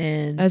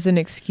 And As an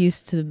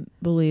excuse to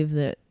believe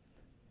that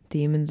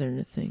demons are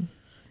a thing.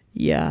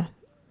 yeah.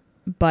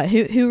 But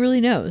who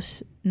really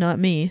knows? Not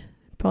me.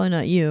 Probably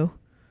not you.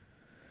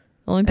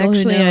 Only people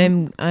Actually, who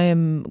know. I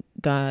am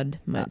God,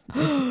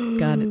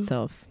 God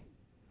itself.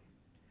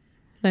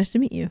 Nice to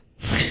meet you.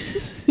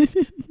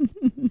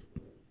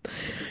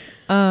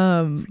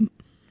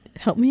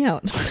 Help me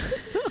out.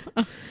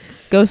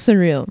 Ghosts are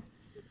real.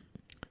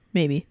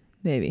 Maybe.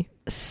 Maybe.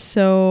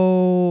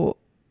 So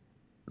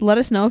let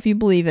us know if you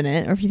believe in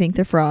it or if you think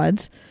they're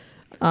frauds.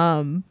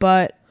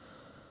 But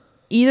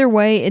either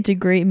way, it's a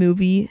great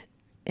movie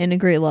and a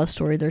great love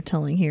story they're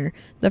telling here.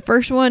 The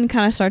first one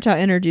kind of starts out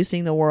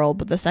introducing the world,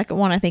 but the second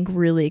one I think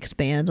really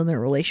expands on their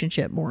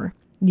relationship more.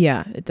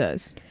 Yeah, it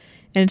does.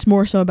 And it's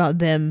more so about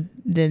them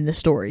than the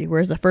story.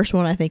 Whereas the first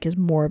one I think is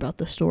more about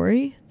the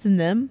story than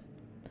them.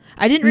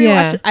 I didn't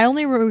rewatch I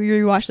only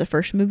rewatched the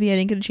first movie. I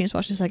didn't get a chance to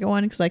watch the second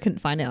one because I couldn't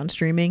find it on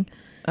streaming.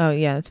 Oh,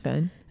 yeah, that's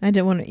fine. I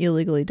didn't want to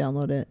illegally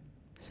download it.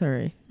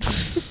 Sorry.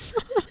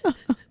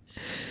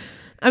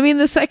 I mean,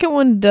 the second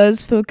one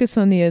does focus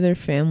on the other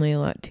family a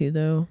lot too,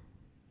 though.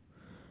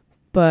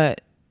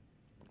 But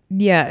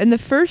yeah, in the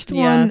first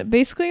one,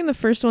 basically in the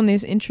first one, they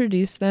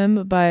introduce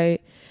them by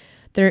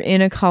they're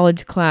in a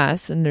college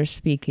class and they're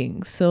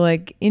speaking. So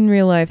like in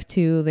real life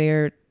too,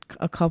 they're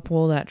a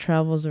couple that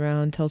travels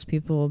around, tells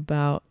people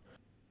about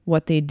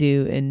what they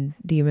do in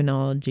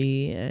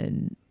demonology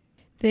and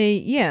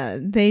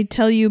They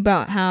tell you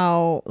about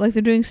how, like,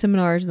 they're doing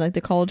seminars and, like,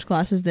 the college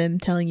classes, them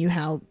telling you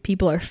how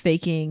people are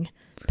faking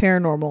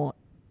paranormal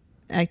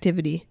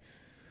activity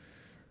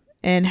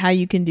and how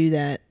you can do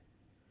that.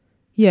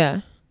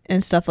 Yeah.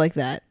 And stuff like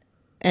that.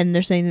 And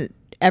they're saying that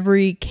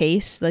every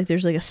case, like,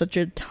 there's, like, such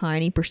a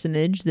tiny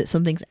percentage that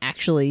something's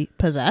actually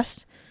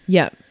possessed.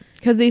 Yeah.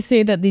 Because they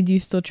say that they do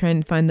still try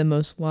and find the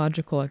most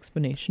logical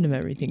explanation of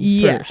everything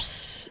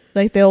first.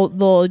 Like,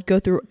 they'll go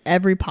through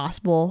every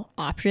possible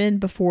option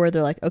before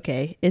they're like,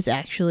 okay, it's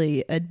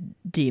actually a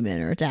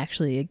demon or it's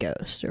actually a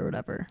ghost or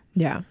whatever.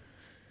 Yeah.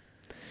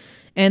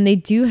 And they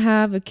do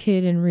have a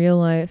kid in real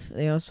life.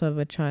 They also have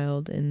a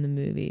child in the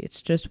movie.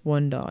 It's just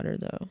one daughter,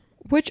 though.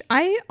 Which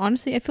I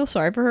feel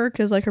sorry for her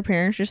because, like, her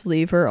parents just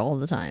leave her all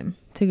the time.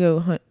 To go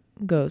hunt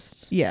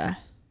ghosts. Yeah.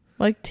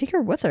 Like, take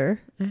her with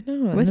her. I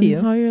know. With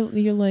you. How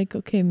you're like,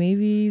 okay,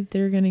 maybe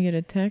they're going to get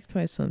attacked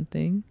by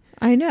something.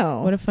 I know.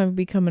 What if I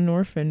become an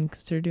orphan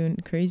because they're doing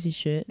crazy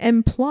shit?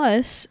 And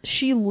plus,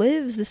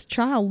 this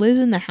child lives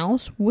in the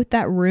house with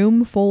that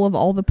room full of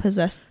all the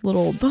possessed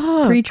little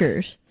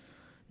creatures.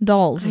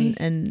 Dolls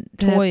and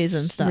toys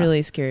and stuff. It's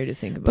really scary to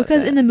think about.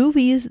 Because in the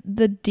movies,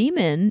 the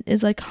demon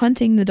is, like,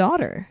 hunting the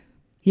daughter.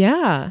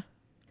 Yeah.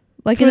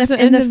 Like, in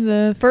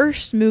the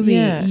first movie,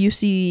 you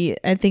see,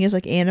 I think it's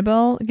like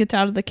Annabelle gets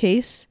out of the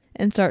case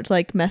and starts,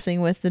 like,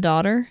 messing with the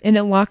daughter. And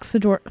it locks the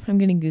door. I'm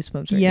getting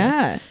goosebumps right now.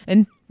 Yeah.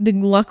 And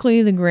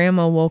luckily the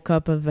grandma woke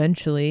up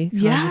eventually.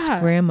 Yeah. This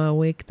grandma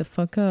wake the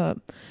fuck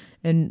up.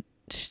 And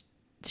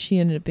she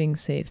ended up being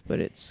safe, but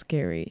it's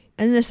scary.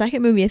 And in the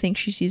second movie, I think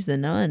she sees the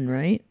nun,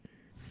 right?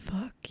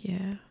 Fuck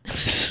yeah.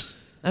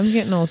 I'm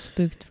getting all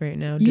spooked right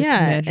now. Just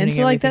yeah, and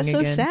so, like, that's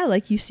again. so sad.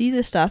 Like, you see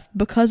this stuff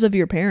because of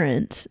your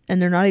parents, and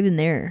they're not even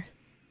there.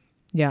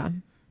 Yeah.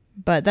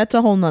 But that's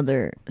a whole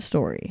nother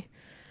story.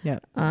 Yeah.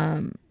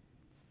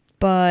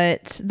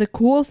 But the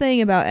cool thing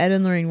about Ed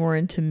and Lorraine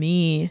Warren to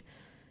me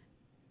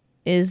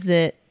is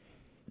that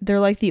they're,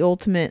 like, the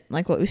ultimate,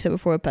 like what we said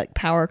before, like,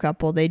 power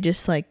couple. They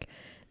just, like,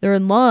 they're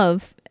in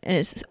love. And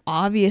it's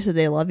obvious that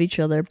they love each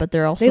other, but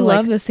they're also, they like,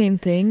 love the same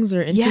things.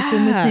 They're interested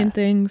in the same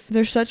things.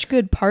 They're such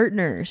good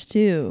partners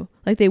too.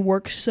 Like, they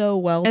work so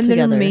well and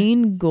together. And their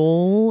main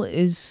goal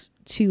is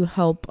to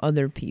help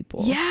other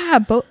people. Yeah,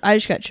 I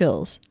just got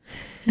chills.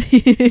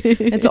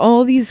 It's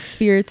all these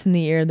spirits in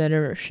the air that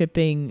are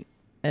shipping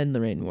Ed and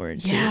Lorraine Warren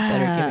too, that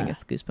are giving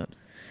us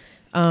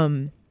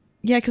goosebumps.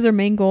 Yeah, because their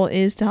main goal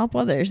is to help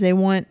others. They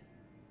want,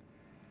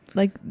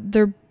 like,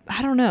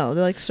 I don't know.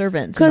 They're like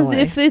servants. Because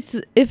if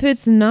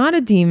it's not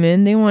a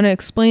demon, they want to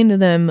explain to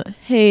them,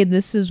 hey,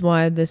 this is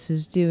why this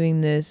is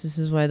doing this. This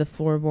is why the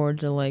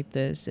floorboards are like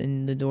this,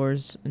 and the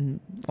doors and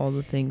all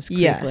the things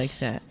creak like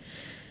that.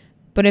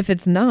 But if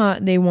it's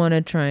not, they want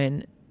to try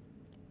and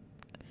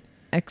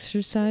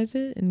exorcise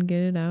it and get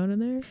it out of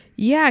there.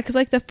 Yeah, because,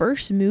 like, the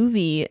first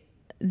movie,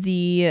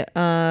 the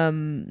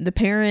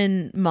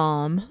parent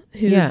mom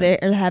who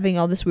they're having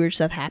all this weird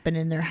stuff happen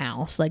in their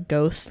house, like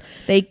ghosts.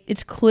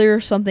 It's clear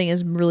something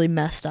is really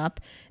messed up,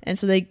 and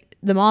so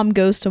the mom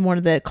goes to one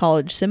of the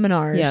college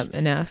seminars,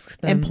 and asks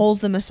them and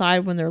pulls them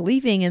aside when they're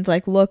leaving, and it's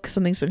like, look,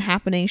 something's been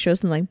happening. Shows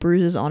them, like,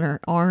 bruises on her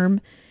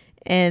arm,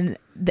 and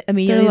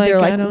immediately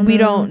they're like, we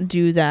don't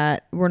do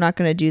that. We're not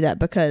going to do that,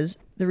 because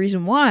the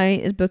reason why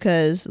is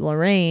because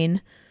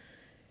Lorraine,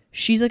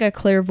 she's, like, a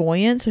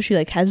clairvoyant, so she,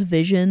 like, has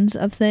visions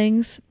of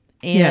things,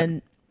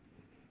 and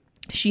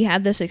she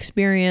had this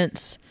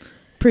experience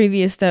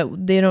previous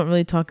that they don't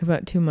really talk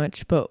about too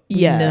much, but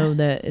we know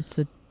that it's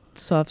a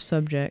soft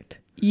subject.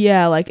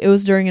 Yeah, like, it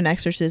was during an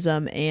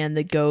exorcism, and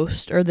the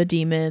ghost or the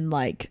demon,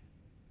 like,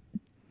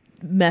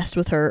 messed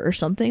with her or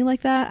something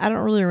like that. I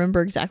don't really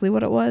remember exactly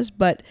what it was,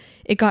 but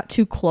it got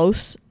too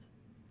close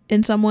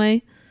in some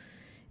way,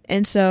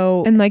 and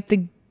so, and, like,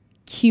 the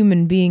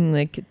human being,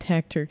 like,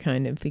 attacked her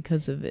kind of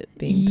because of it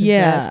being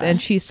possessed,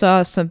 and she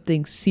saw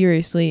something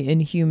seriously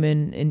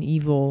inhuman and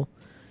evil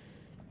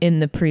in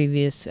the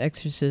previous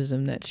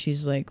exorcism that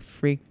she's, like,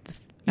 freaked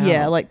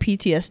out. Like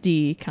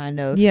PTSD kind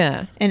of.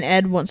 And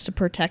Ed wants to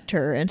protect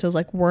her, and so it's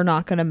like, we're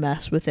not gonna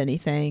mess with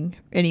anything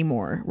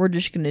anymore, we're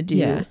just gonna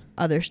do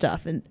other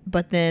stuff.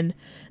 But then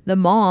the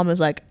mom is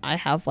like, I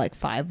have, like,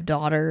 5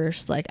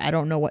 daughters, like, I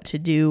don't know what to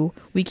do,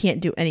 we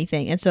can't do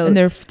anything, and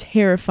they're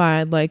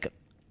terrified, like,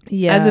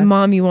 as a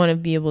mom, you want to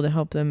be able to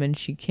help them, and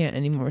she can't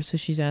anymore, so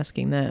she's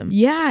asking them.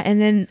 Yeah, and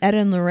then Ed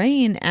and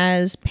Lorraine,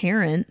 as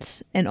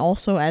parents, and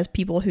also as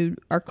people who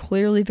are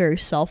clearly very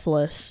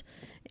selfless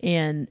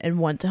and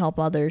want to help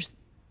others,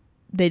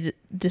 they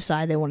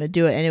decide they want to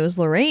do it. And it was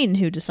Lorraine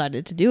who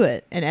decided to do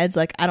it. And Ed's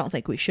like, I don't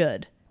think we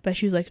should. But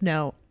she's like,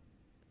 no,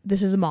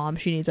 this is a mom.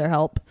 She needs our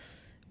help.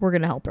 We're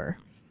going to help her.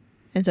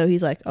 And so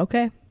he's like,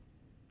 okay.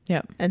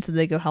 Yeah. And so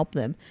they go help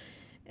them.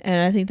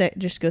 And I think that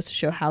just goes to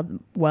show how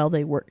well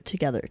they work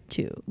together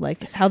too.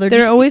 Like, how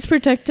they're always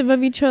protective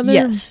of each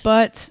other,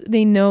 but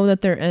they know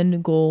that their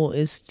end goal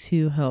is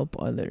to help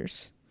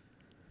others.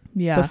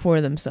 Yeah.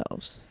 Before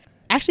themselves.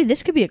 Actually,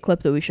 this could be a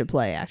clip that we should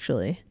play,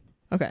 actually.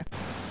 Okay.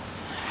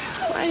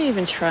 Why do you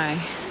even try?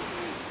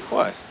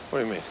 What? What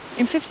do you mean?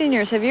 In 15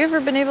 years, have you ever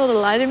been able to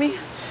lie to me?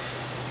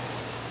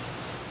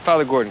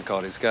 Father Gordon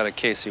called. He's got a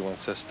case he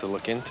wants us to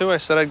look into. I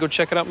said I'd go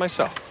check it out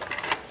myself.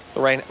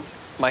 Lorraine,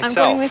 myself.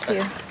 I'm going with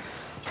you.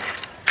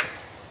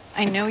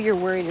 I know you're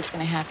worried it's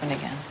going to happen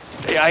again.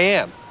 Hey, I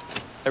am.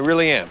 I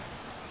really am.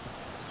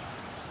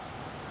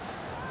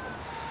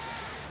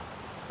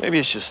 Maybe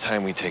it's just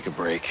time we take a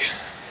break.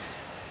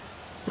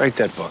 Write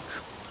that book.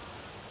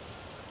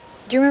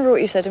 Do you remember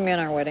what you said to me on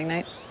our wedding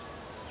night?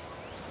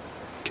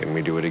 Can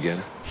we do it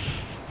again?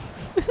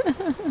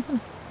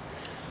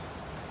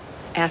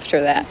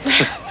 After that.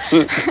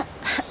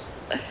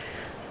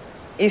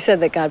 You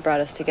said that God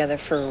brought us together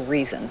for a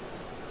reason,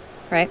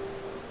 right?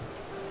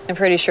 I'm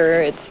pretty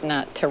sure it's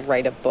not to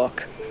write a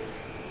book.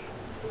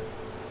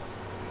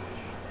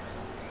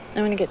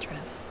 I'm gonna get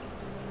dressed.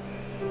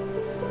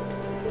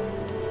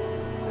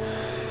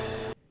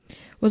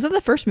 Was that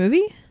the first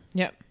movie?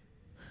 Yep.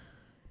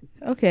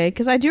 Okay,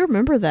 because I do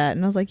remember that,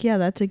 and I was like, yeah,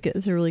 that's a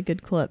really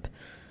good clip.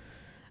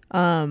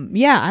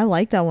 Yeah, I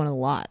like that one a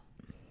lot.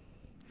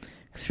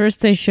 First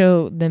they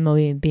show them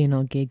being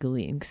all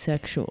giggly and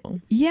sexual.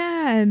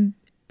 Yeah,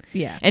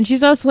 and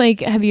she's also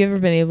like, have you ever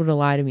been able to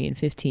lie to me in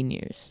 15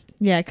 years?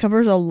 Yeah, it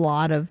covers a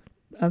lot of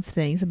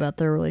things about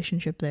their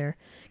relationship there,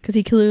 because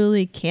he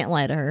clearly can't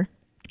lie to her.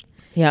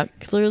 Yep.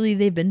 Clearly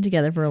they've been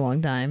together for a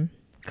long time.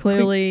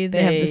 Clearly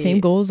they have the same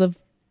goals of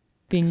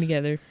being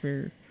together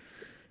for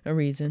a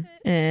reason.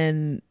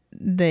 And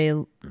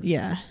and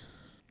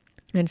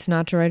it's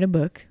not to write a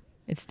book.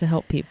 It's to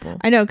help people.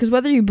 I know, because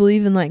whether you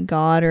believe in like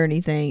God or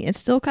anything, it's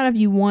still kind of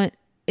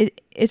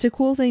it's a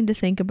cool thing to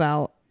think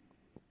about.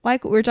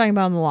 Like we were talking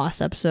about in the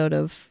last episode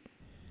of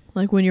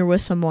like when you're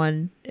with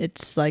someone,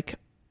 it's like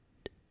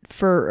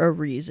for a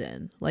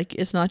reason. Like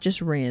it's not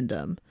just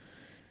random.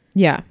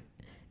 Yeah.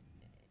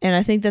 And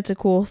I think that's a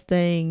cool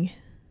thing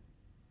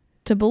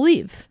to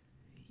believe,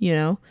 you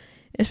know,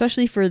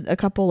 especially for a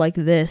couple like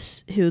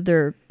this who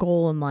their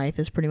goal in life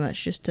is pretty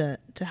much just to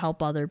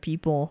help other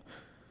people.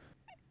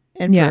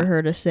 And for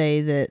her to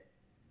say that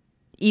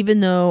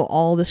even though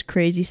all this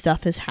crazy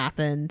stuff has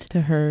happened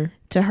to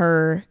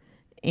her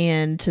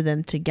and to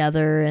them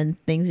together and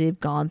things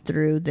they've gone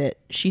through, that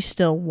she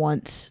still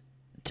wants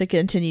to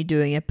continue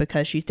doing it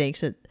because she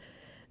thinks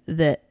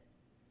that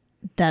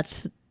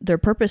that's their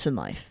purpose in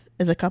life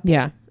as a couple.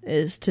 Yeah.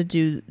 Is to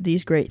do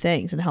these great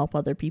things and help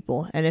other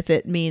people. And if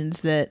it means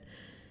that,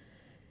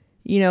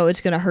 you know, it's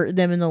going to hurt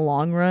them in the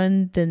long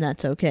run, then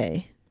that's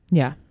okay.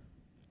 Yeah.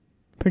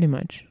 Pretty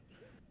much.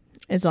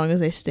 As long as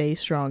they stay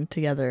strong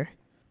together.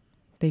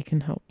 They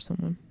can help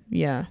someone.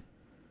 Yeah.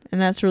 And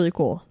that's really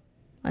cool,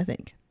 I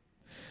think.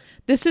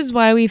 This is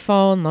why we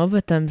fall in love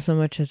with them so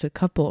much as a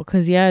couple.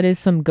 Because, yeah, it is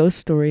some ghost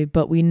story,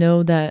 but we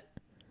know that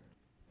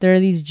there are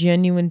these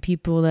genuine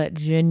people that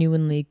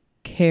genuinely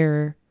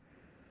care.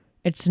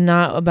 It's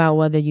not about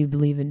whether you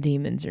believe in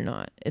demons or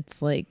not.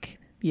 It's like,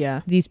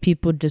 yeah, these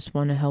people just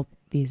want to help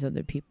these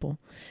other people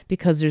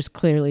because there's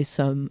clearly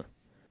some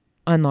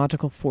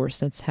unlogical force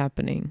that's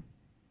happening.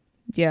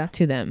 Yeah,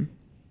 to them.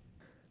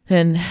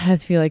 And I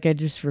feel like I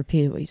just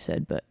repeated what you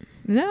said, but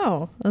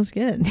no, that's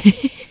good.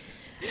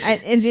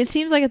 And it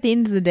seems like at the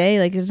end of the day,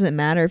 like it doesn't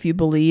matter if you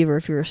believe or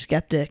if you're a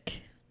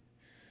skeptic.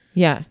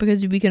 Yeah,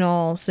 because we can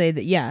all say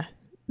that. Yeah,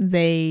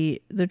 they're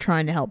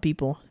trying to help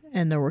people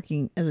and they're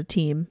working as a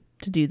team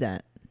to do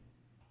that.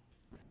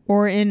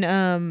 Or in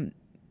kind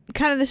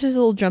of, this is a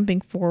little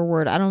jumping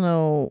forward. I don't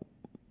know.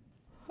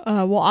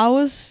 Well, I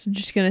was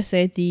just gonna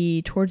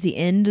say towards the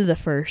end of the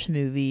first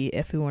movie,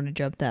 if we want to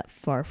jump that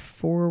far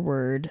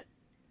forward,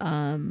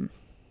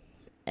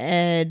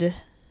 Ed,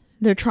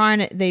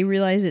 they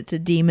realize it's a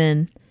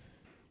demon,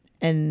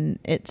 and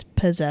it's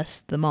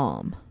possessed the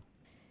mom.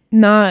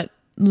 Not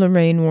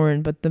Lorraine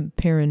Warren, but the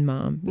Perrin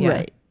mom. Yeah.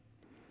 Right.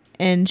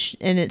 And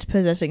it's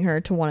possessing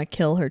her to want to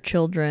kill her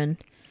children.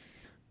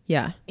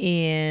 Yeah.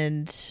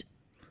 And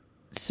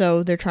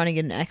so they're trying to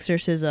get an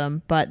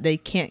exorcism, but they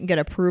can't get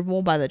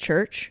approval by the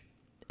church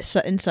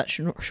in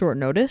such short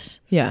notice.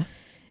 Yeah.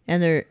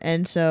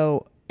 And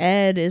so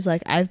Ed is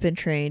like, I've been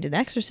trained in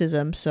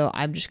exorcism, so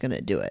I'm just going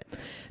to do it.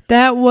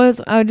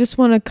 I just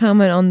want to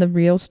comment on the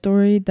real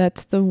story.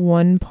 That's the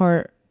one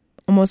part,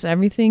 almost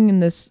everything in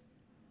this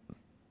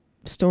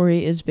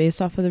story is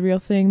based off of the real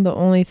thing. The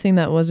only thing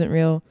that wasn't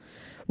real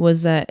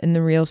was that in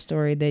the real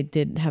story, they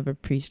did have a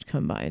priest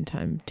come by in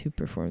time to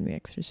perform the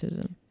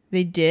exorcism.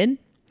 They did?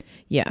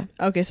 Yeah.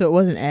 Okay, so it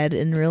wasn't Ed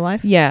in real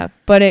life? Yeah,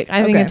 but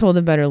I think it told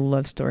a better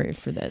love story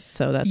for this,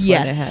 so that's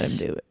why they had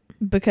him do it.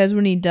 Because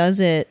when he does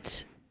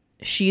it,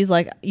 she's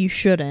like, you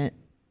shouldn't.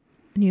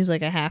 And he was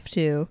like, I have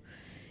to.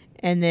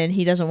 And then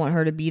he doesn't want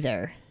her to be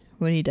there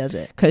when he does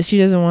it. Because he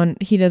doesn't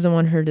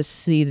want her to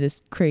see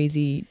this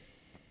crazy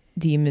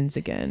demons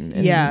again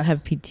and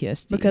have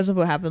PTSD. Because of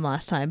what happened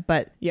last time,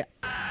 but yeah.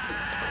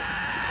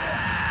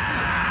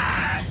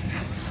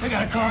 I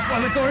gotta call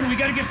Father Gordon. We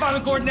gotta get Father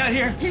Gordon out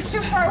here. He's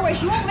too far away.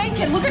 She won't make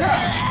it. Look at her.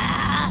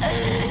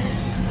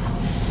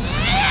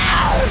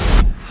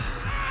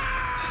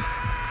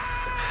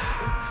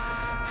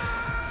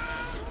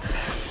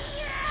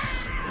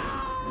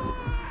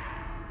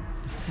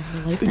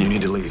 Then you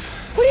need to leave.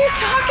 What are you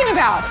talking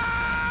about?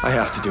 I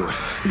have to do it.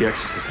 The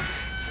exorcism.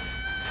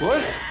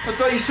 What? I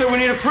thought you said we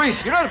need a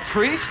priest. You're not a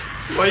priest.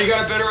 Well, you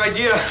got a better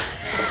idea.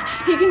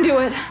 He can do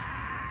it.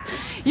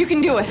 You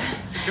can do it.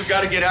 You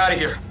gotta get out of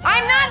here.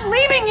 I'm not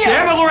leaving you!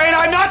 Damn it, Lorraine,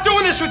 I'm not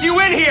doing this with you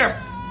in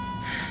here!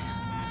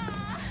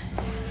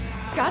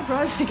 God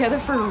brought us together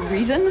for a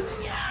reason.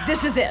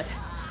 This is it.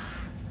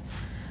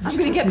 I'm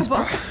gonna get the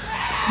book.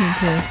 Me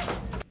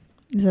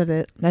too. Is that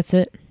it? That's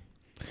it.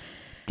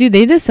 Dude,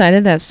 they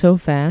decided that so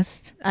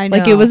fast. I know.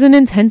 Like, it was an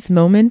intense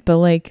moment, but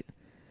like...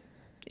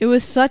 It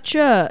was such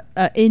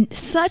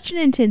such an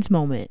intense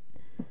moment.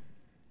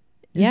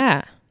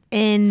 Yeah.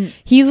 And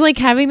he's like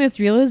having this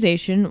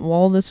realization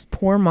while this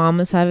poor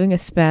mom is having a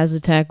spaz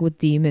attack with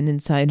demon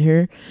inside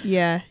her.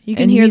 Yeah, you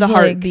can And hear the he's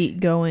heartbeat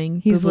going.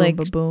 He's boom, like,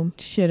 boom, boom.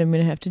 shit, I'm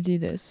gonna have to do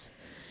this.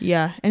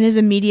 Yeah, and his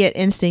immediate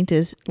instinct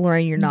is,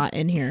 Lorraine, you're not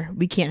in here.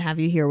 We can't have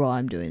you here while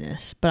I'm doing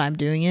this. But I'm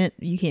doing it.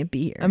 You can't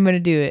be here. I'm gonna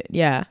do it,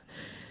 yeah.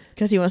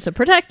 Because he wants to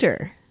protect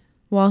her.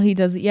 While he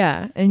does it,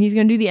 yeah. And he's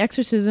gonna do the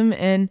exorcism.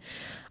 And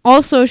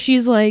also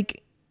she's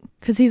like,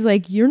 because he's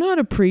like, you're not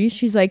a priest.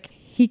 She's like,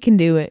 he can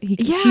do it.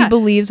 She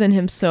believes in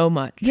him so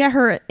much. Yeah,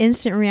 her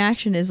instant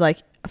reaction is like,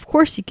 of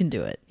course he can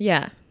do it.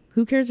 Yeah.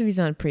 Who cares if he's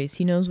not a priest?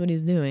 He knows what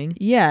he's doing.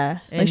 Yeah.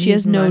 And she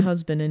has no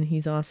husband and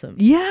he's awesome.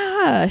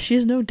 Yeah. She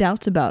has no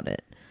doubts about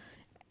it.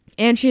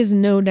 And she has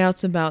no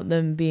doubts about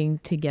them being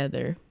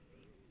together.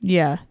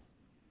 Yeah.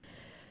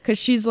 Because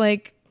she's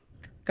like,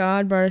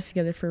 God brought us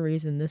together for a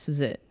reason. This is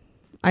it.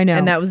 I know.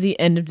 And that was the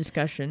end of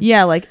discussion.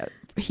 Yeah, like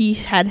he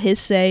had his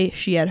say,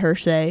 she had her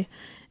say.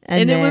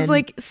 And it was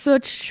like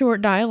such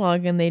short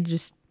dialogue and they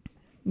just...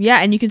 Yeah,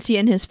 and you can see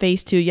it in his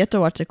face too. You have to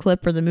watch the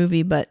clip or the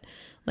movie, but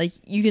like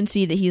you can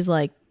see that he's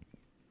like,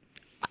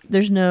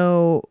 there's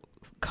no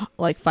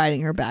like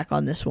fighting her back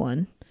on this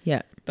one.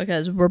 Yeah.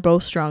 Because we're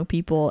both strong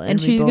people.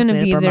 And she's going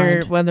to be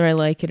there whether I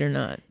like it or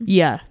not.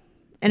 Yeah.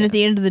 And at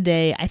the end of the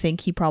day, I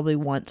think he probably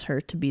wants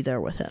her to be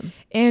there with him.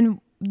 And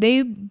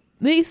they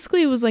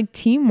basically, it was like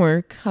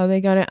teamwork how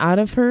they got it out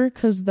of her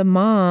because the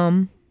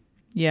mom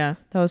that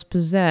was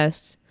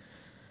possessed,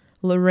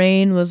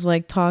 Lorraine was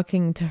like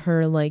talking to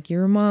her like,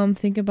 your mom,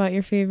 think about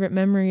your favorite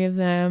memory of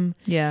them.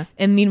 Yeah.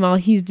 And meanwhile,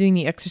 he's doing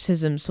the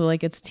exorcism. So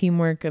like it's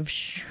teamwork of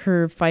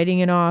her fighting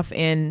it off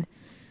and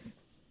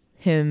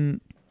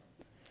him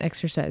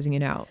exorcising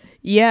it out.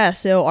 Yeah,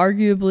 so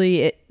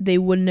arguably they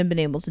wouldn't have been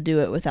able to do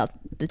it without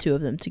the two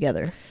of them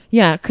together.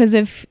 Yeah, because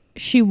if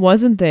she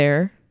wasn't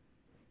there,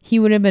 he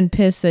would have been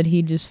pissed that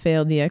he just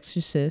failed the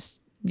exorcist.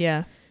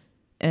 Yeah.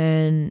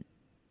 And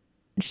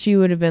she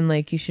would have been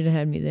like, you should have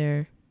had me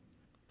there.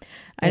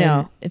 I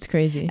know. It's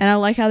crazy. And I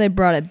like how they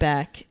brought it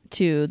back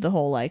to the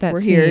whole, like, That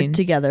we're scene. here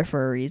together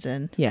for a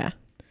reason. Yeah.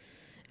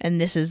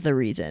 And this is the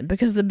reason.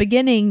 Because the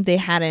beginning, they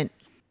hadn't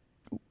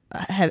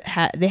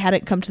they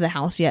hadn't come to the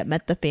house yet,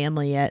 met the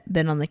family yet,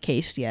 been on the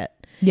case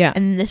yet. Yeah.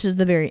 And this is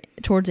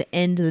towards the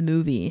end of the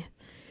movie.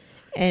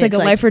 And it's like a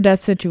life or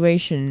death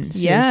situation.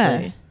 Seriously.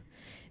 Yeah.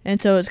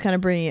 And so it's kind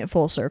of bringing it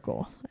full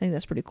circle. I think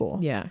that's pretty cool.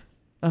 Yeah.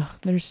 Oh,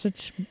 there's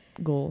such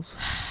goals.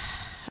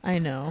 I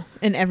know.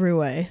 In every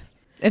way.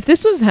 If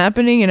this was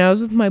happening and I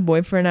was with my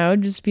boyfriend, I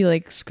would just be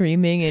like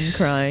screaming and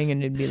crying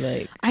and it'd be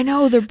like, I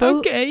know, they're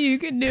both... Okay, you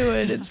can do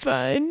it. It's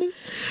fine.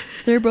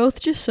 They're both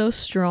just so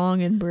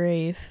strong and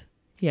brave.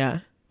 Yeah.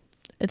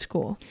 It's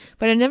cool.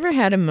 But I never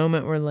had a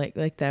moment where like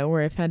that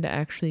where I've had to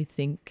actually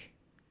think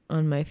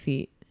on my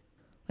feet.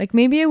 Like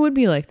maybe I would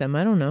be like them.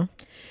 I don't know.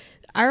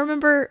 I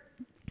remember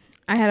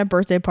I had a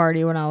birthday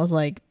party when I was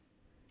like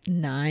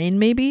 9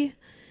 maybe.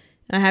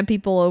 And I had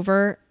people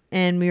over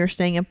and we were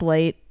staying up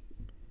late,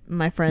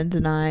 my friends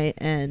and I,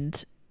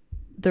 and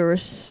there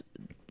was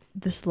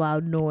this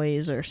loud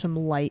noise or some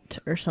light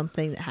or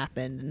something that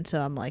happened. And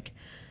so I'm like,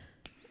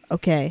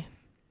 okay,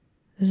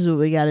 this is what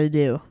we got to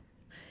do.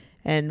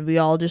 And we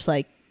all just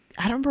like,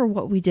 I don't remember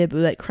what we did, but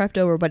we like crept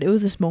over. But it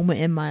was this moment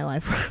in my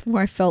life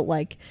where I felt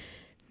like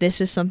this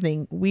is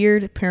something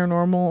weird,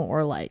 paranormal,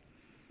 or like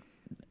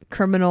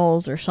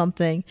criminals or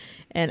something.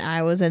 And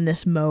I was in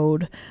this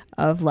mode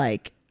of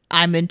like,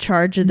 I'm in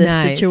charge of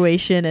this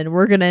situation and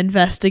we're going to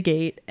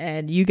investigate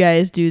and you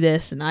guys do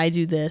this and I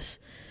do this.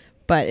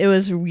 But it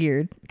was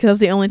weird because it was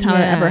the only time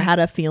I ever had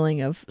a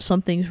feeling of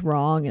something's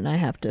wrong and I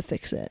have to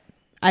fix it.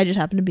 I just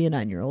happen to be a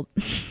 9-year-old.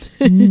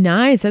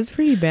 Nice. That's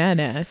pretty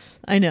badass.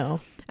 I know.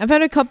 I've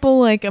had a couple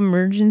like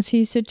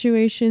emergency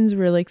situations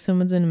where like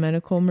someone's in a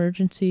medical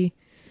emergency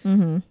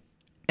and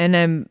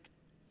I'm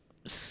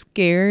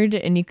scared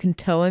and you can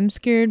tell I'm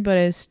scared, but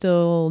I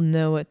still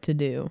know what to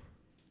do.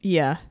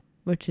 Yeah.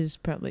 Which is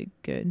probably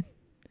good.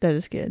 That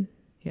is good.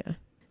 Yeah.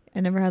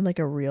 I never had like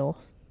a real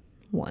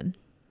one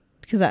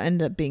because that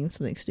ended up being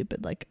something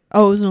stupid. Like,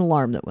 oh, it was an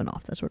alarm that went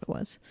off. That's what it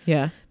was.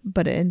 Yeah.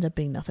 But it ended up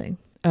being nothing.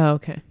 Oh,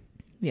 okay.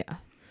 Yeah.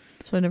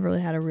 So I never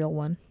really had a real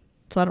one.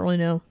 So I don't really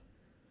know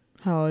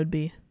how it would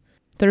be.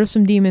 Throw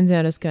some demons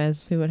at us, guys.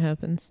 See what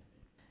happens.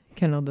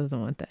 Kendall doesn't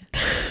want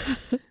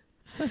that.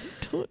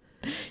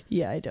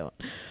 I don't.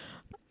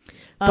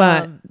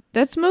 But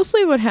that's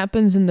mostly what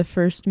happens in the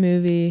first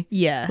movie.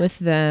 Yeah. With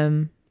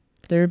them.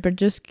 They're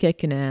just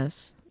kicking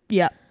ass.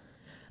 Yeah.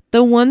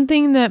 The one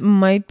thing that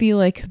might be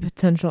like a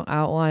potential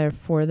outlier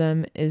for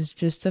them is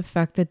just the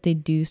fact that they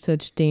do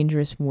such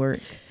dangerous work.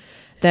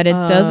 That it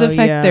does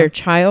affect their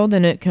child,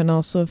 and it can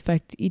also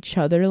affect each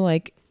other.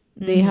 Like,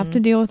 they have to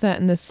deal with that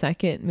in the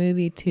second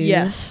movie, too.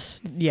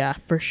 Yes. Yeah,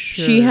 for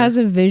sure. She has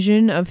a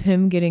vision of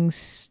him getting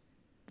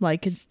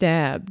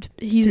stabbed.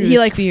 He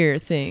like spear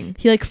thing.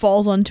 He like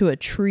falls onto a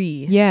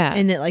tree. Yeah.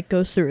 And it like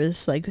goes through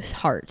his like his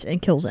heart and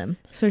kills him.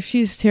 So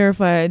she's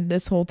terrified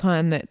this whole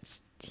time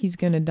that he's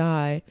going to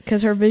die.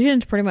 Because her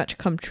visions pretty much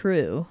come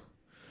true.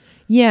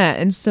 Yeah,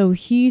 and so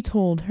he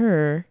told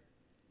her...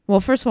 Well,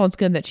 first of all, it's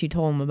good that she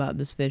told him about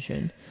this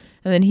vision.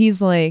 And then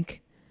he's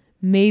like,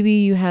 maybe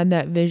you had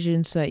that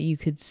vision so that you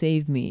could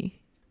save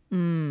me.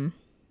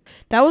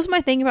 That was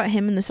my thing about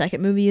him in the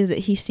second movie, is that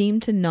he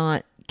seemed to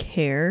not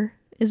care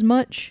as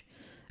much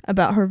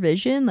about her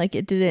vision. Like,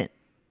 he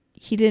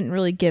didn't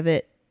really give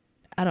it,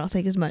 I don't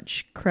think, as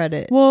much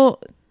credit.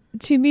 Well,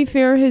 to be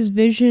fair, his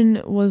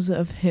vision was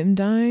of him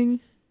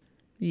dying.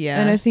 Yeah.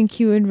 And I think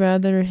he would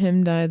rather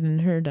him die than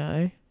her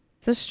die.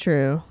 That's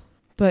true.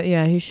 But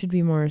yeah, he should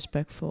be more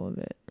respectful of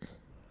it.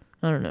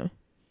 I don't know.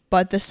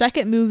 But the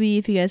second movie,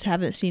 if you guys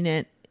haven't seen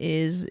it,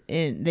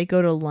 they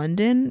go to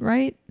London,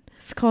 right?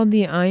 It's called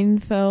the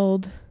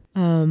Einfeld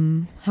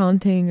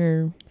haunting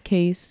or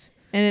case.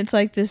 And it's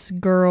like this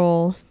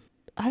girl,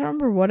 I don't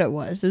remember what it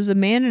was. There was a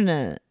man in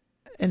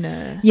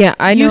a Yeah,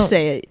 I know. You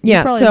say it.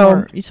 Yeah,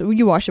 so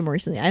you watched it more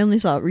recently. I only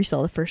saw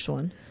the first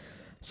one.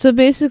 So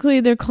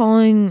basically they're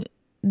calling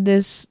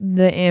this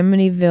the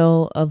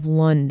Amityville of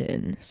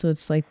London. So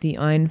it's like the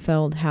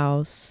Einfeld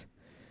house,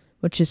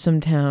 which is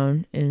some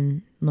town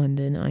in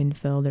London,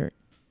 Einfeld or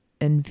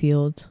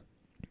Enfield.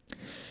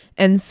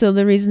 And so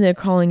the reason they're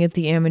calling it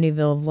the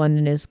Amityville of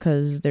London is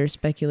because there's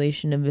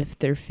speculation of if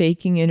they're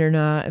faking it or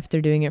not, if they're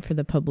doing it for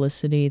the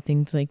publicity,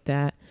 things like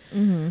that.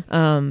 And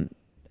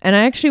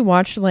I actually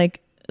watched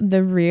like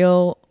the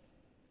real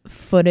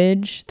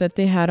footage that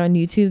they had on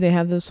YouTube. They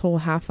have this whole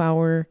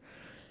half-hour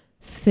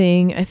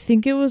thing. I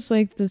think it was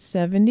like the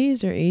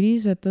 70s or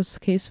 80s that this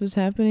case was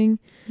happening.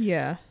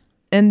 Yeah.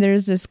 And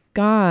there's this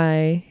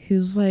guy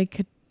who's like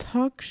a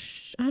I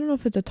don't know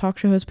if it's a talk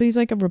show host, but he's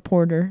like a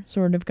reporter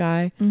sort of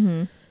guy.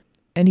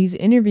 And he's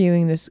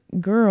interviewing this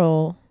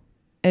girl,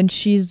 and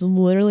she's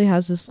literally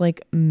has this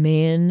like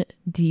man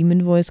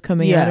demon voice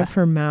coming out of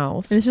her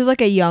mouth. And this is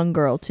like a young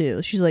girl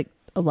too. She's like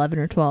 11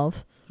 or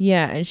 12.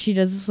 Yeah, and she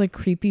does this like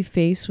creepy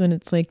face when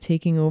it's like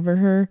taking over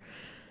her.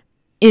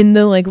 In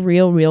the like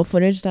real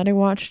footage that I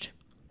watched.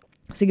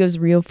 So it goes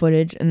real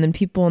footage, and then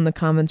people in the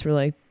comments were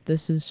like,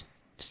 this is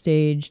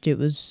staged.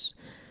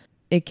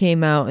 It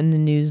came out in the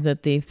news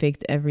that they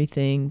faked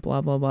everything, blah,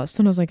 blah, blah.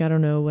 So I was like, I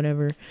don't know,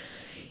 whatever.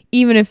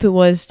 Even if it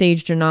was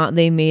staged or not,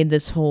 they made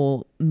this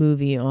whole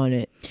movie on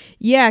it.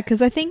 Yeah,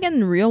 because I think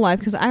in real life,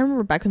 because I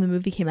remember back when the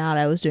movie came out,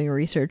 I was doing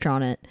research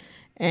on it,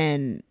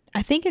 and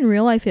I think in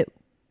real life it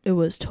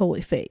was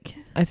totally fake.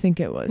 I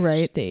think it was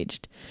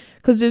staged.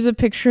 Because there's a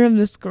picture of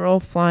this girl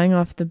flying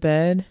off the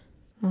bed,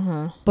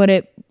 but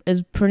it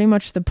is pretty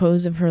much the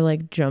pose of her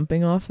like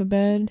jumping off a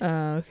bed.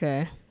 Oh,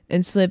 okay.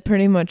 And so it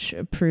pretty much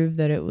proved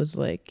that it was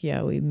like,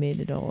 yeah, we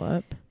made it all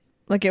up.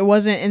 Like, it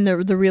wasn't in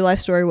the real life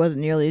story wasn't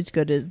nearly as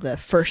good as the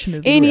first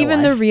movie. And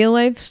even the real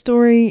life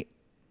story,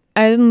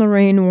 Ed and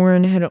Lorraine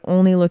Warren had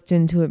only looked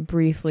into it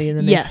briefly, and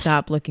then they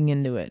stopped looking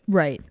into it.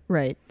 Right.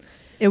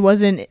 They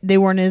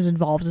weren't as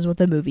involved as what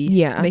the movie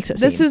makes it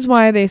seem. This is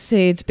why they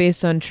say it's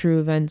based on true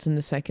events in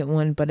the second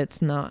one, but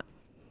it's not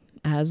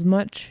as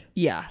much.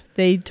 Yeah,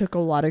 they took a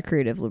lot of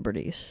creative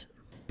liberties,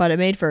 but it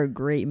made for a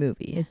great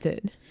movie. It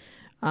did.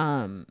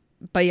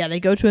 But yeah, they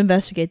go to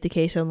investigate the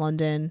case in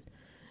London,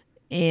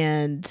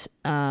 and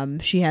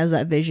she has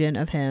that vision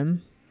of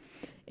him.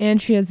 And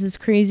she has this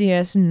crazy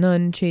ass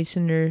nun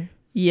chasing her.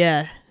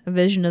 Yeah, a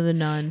vision of the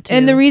nun too.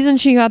 And the reason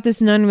she got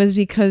this nun was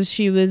because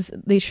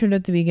they showed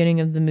at the beginning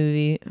of the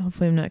movie,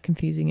 hopefully I'm not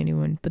confusing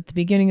anyone, but the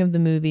beginning of the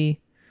movie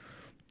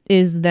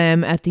is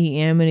them at the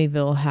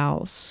Amityville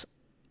house,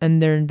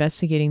 and they're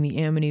investigating the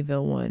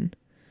Amityville one.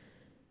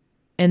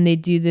 And they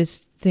do this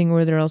thing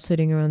where they're all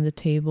sitting around the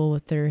table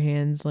with their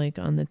hands like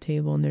on the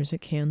table, and there's a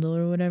candle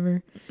or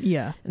whatever.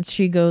 Yeah. And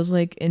she goes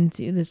like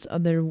into this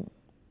other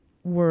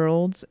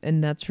world,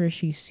 and that's where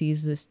she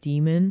sees this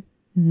demon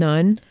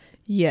nun.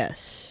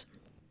 Yes.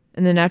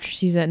 And then after she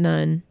sees that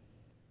nun,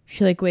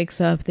 she like wakes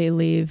up, they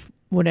leave,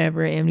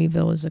 whatever.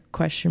 Amityville is a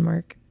question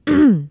mark.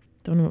 Don't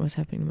know what was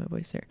happening to my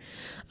voice there.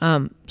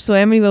 So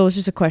Amityville was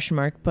just a question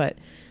mark, but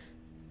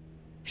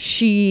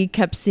she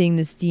kept seeing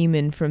this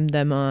demon from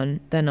then on,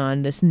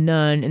 this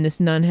nun, and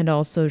this nun had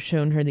also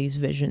shown her these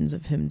visions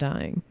of him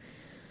dying.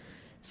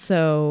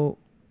 So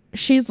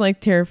she's like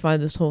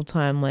terrified this whole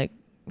time, like,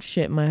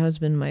 shit, my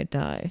husband might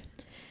die.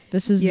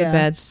 This is the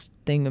bad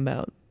thing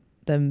about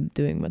them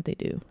doing what they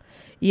do.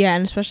 Yeah,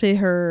 and especially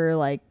her,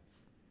 like,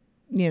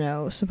 you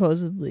know,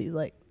 supposedly,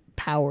 like,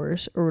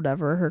 powers or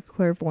whatever, her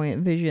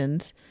clairvoyant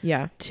visions.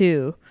 Yeah.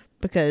 Too.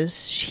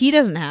 Because he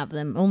doesn't have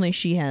them, only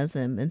she has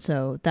them. And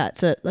so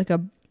that's a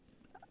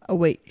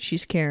weight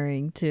she's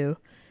carrying too.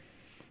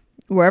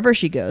 wherever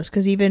she goes.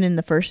 Because even in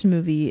the first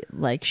movie,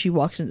 like, she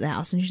walks into the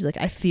house and she's like,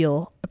 I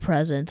feel a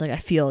presence. Like, I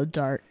feel a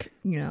dark,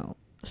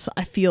 so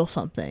I feel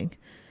something.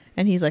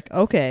 And he's like,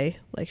 okay,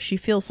 like, she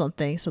feels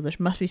something, so there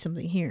must be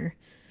something here.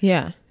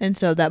 Yeah. And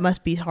so that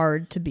must be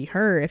hard to be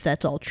her if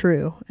that's all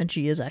true. And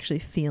she is actually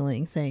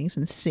feeling things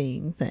and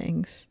seeing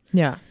things.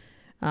 Yeah.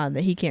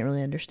 That he can't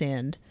really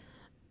understand.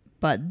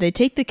 But they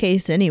take the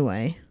case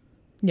anyway.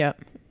 Yep.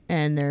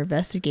 And they're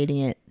investigating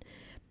it.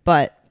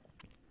 But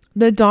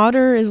the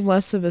daughter is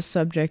less of a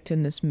subject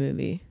in this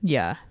movie.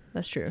 Yeah,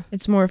 that's true.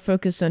 It's more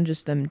focused on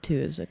just them two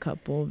as a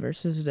couple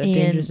versus the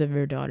dangers of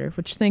her daughter,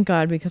 which thank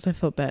God, because I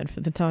felt bad for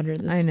the daughter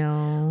this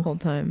whole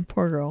time.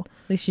 Poor girl.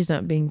 At least she's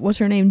not being... What's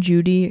her name?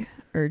 Judy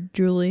or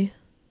Julie?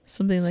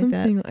 Something like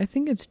that. I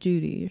think it's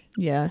Judy.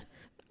 Yeah.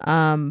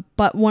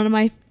 But one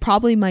of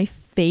probably my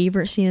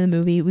favorite scene in the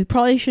movie, we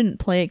probably shouldn't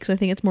play it because I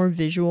think it's more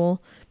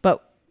visual,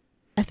 but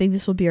I think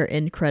this will be our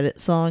end credit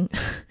song.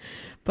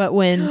 But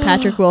when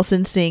Patrick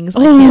Wilson sings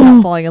I Can't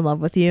Help Falling in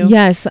Love with You.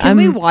 Yes. Can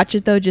we watch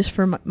it though, just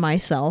for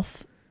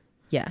myself?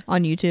 Yeah.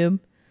 On YouTube.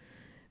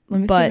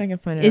 Let me see if I can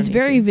find it. It's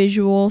very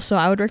visual, so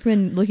I would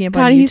recommend looking up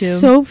on YouTube. God, he's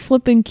so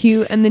flippin'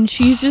 cute, and then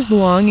she's just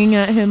longing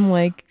at him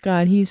like,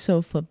 God, he's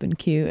so flippin'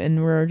 cute,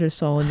 and we're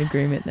just all in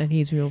agreement that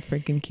he's real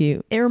freaking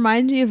cute. It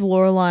reminds me of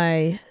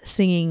Lorelai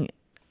singing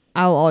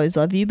I'll Always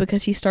Love You,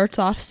 because he starts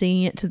off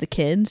singing it to the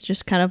kids,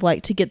 just kind of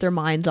like to get their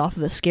minds off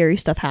of the scary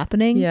stuff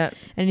happening. Yeah.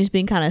 And he's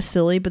being kind of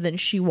silly, but then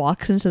she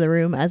walks into the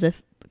room as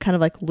if kind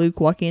of like Luke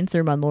walking into the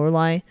room on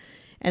Lorelai,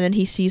 and then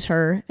he sees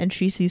her and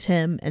she sees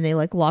him, and they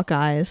like lock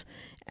eyes,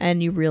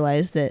 and you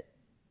realize that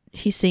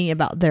he's singing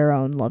about their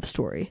own love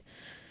story.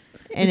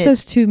 And it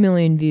says 2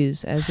 million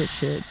views, as it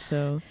should.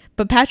 So,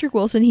 but Patrick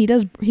Wilson, he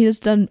has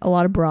done a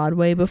lot of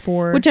Broadway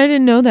before, which I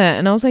didn't know that,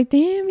 and I was like,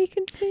 damn, he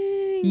can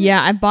sing.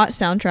 Yeah, I bought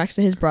soundtracks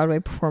to his Broadway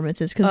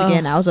performances because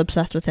again, I was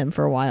obsessed with him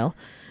for a while.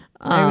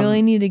 I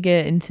really need to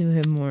get into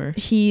him more.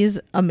 He's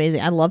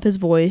amazing. I love his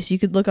voice. You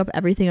could look up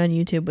everything on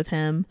YouTube with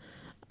him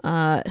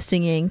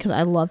singing, because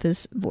I love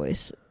his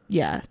voice.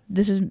 Yeah,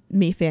 this is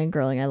me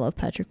fangirling. I love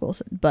Patrick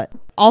Wilson. But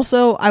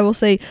also, I will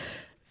say,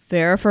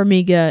 Vera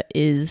Farmiga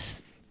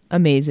is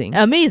amazing.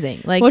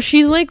 Like, well,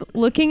 she's like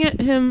looking at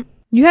him.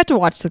 You have to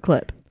watch the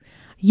clip.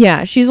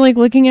 Yeah, she's like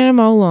looking at him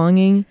all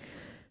longing.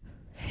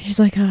 She's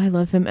like, oh, I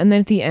love him. And then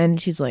at the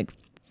end, she's like,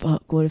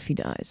 fuck, what if he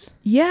dies?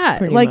 Yeah,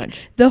 pretty like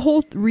much. The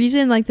whole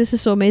reason like this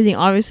is so amazing,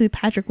 obviously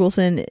Patrick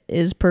Wilson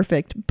is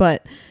perfect,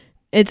 but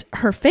it's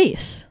her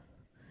face.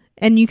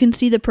 And you can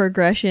see the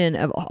progression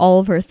of all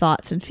of her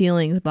thoughts and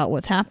feelings about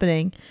what's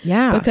happening.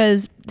 Yeah.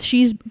 Because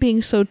she's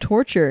being so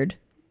tortured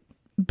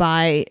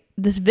by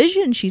this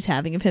vision she's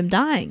having of him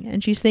dying.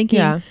 And she's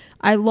thinking,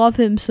 I love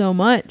him so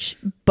much,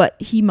 but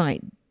he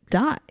might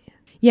die.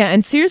 Yeah,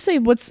 and seriously,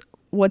 what's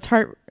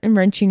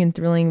heart-wrenching and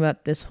thrilling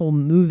about this whole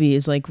movie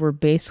is like we're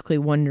basically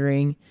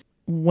wondering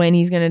when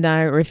he's gonna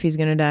die, or if he's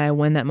gonna die,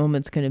 when that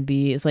moment's gonna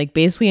be. It's like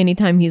basically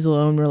anytime he's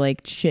alone, we're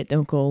like, shit,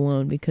 don't go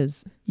alone,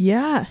 because...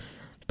 Yeah.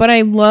 But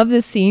I love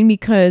this scene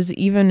because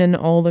even in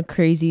all the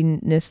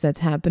craziness that's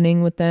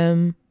happening with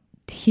them,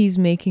 he's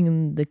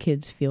making the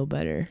kids feel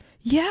better.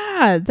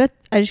 Yeah, that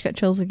I just got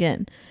chills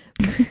again.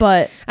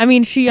 But I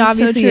mean, she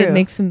obviously it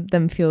makes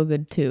them feel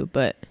good too,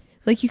 but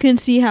like you can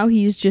see how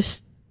he's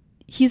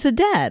a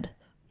dad.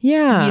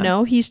 Yeah. You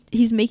know,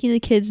 he's making the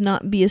kids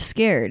not be as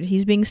scared.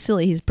 He's being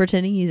silly. He's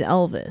pretending he's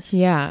Elvis.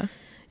 Yeah.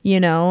 You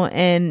know,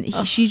 and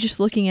she's just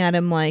looking at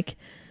him like,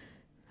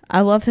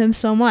 I love him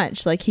so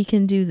much. Like, he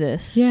can do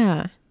this.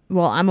 Yeah.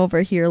 Well, I'm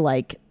over here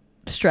like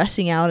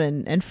stressing out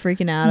and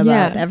freaking out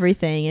about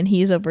everything, and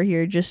he's over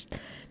here just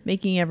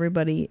making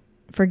everybody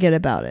forget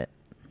about it.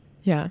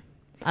 Yeah.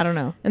 I don't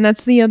know. And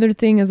that's the other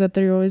thing, is that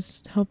they're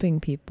always helping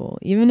people.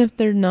 Even if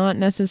they're not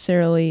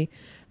necessarily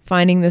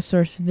finding the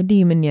source of the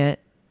demon yet,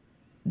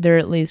 they're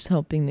at least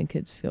helping the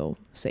kids feel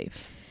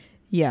safe.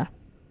 Yeah.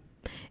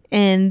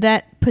 And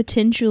that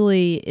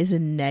potentially is a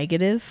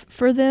negative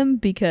for them,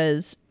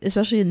 because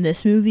especially in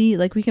this movie,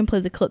 like we can play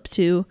the clip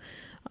too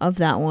of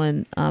that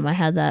one. I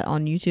had that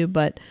on YouTube,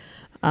 but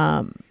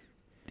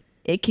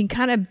it can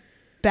kind of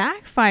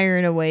backfire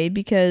in a way,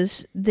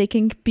 because they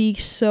can be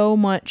so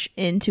much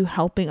into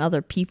helping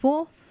other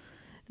people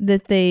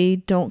that they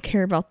don't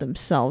care about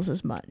themselves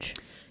as much.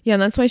 Yeah,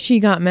 and that's why she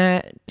gets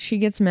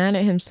mad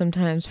at him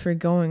sometimes for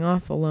going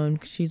off alone.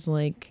 'Cause she's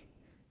like,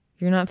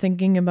 you're not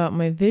thinking about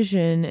my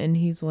vision. And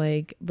he's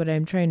like, but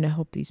I'm trying to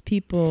help these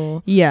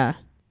people. Yeah.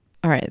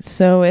 All right.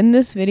 So in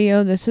this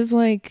video, this is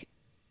like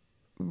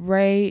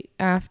right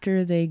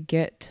after they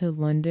get to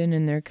London,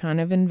 and they're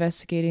kind of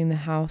investigating the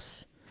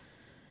house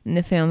and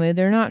the family.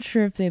 They're not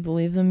sure if they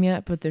believe them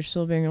yet, but they're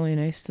still being really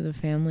nice to the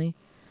family.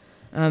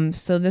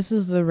 So this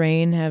is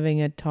Lorraine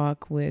having a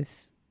talk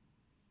with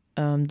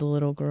the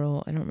little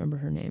girl. I don't remember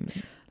her name.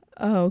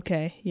 Oh,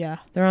 okay. Yeah.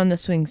 They're on the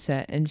swing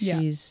set, and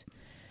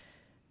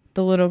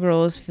the little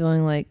girl is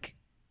feeling like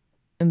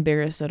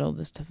embarrassed that all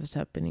this stuff is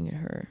happening to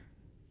her.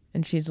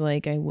 And she's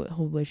like, I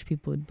wish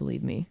people would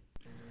believe me.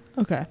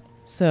 Okay.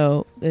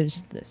 So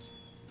there's this.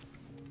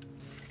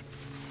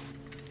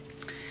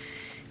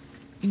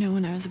 You know,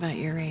 when I was about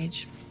your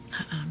age,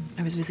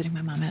 I was visiting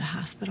my mom at a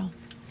hospital,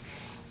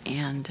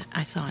 and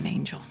I saw an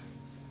angel.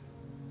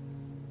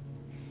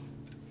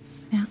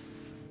 Yeah.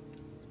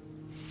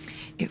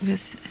 It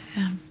was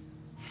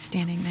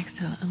standing next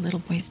to a little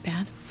boy's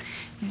bed.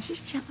 It was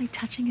just gently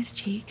touching his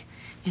cheek,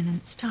 and then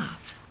it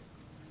stopped.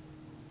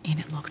 And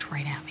it looked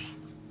right at me.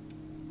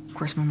 Of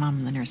course, my mom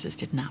and the nurses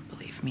did not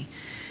believe me,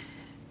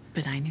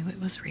 but I knew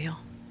it was real.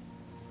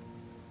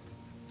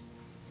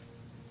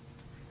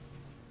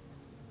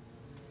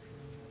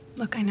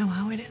 Look, I know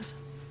how it is.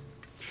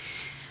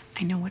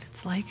 I know what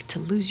it's like to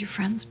lose your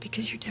friends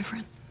because you're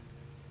different.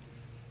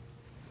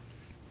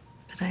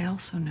 But I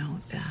also know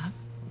that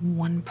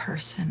one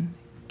person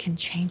can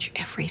change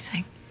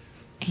everything,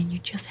 and you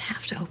just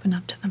have to open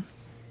up to them.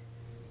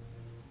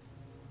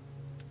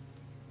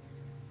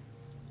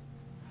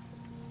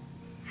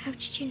 How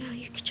did you know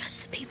you could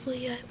trust the people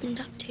you opened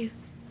up to?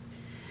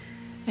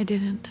 I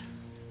didn't.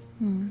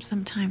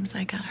 Sometimes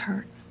I got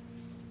hurt.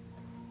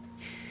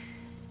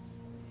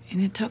 And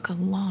it took a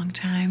long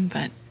time,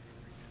 but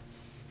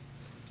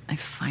I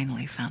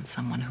finally found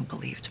someone who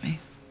believed me.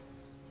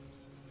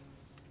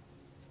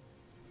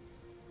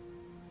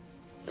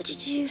 What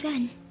did you do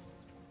then?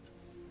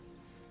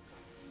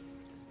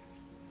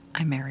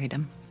 I married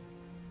him.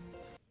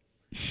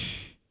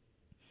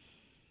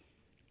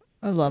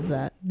 I love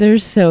that. They're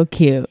so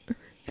cute.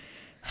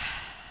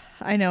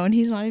 I know, and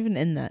he's not even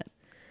in that.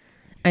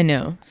 I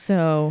know.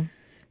 So,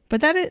 but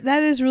that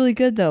is really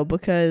good though,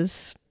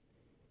 because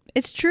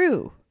it's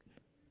true.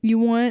 You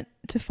want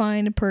to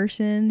find a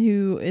person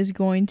who is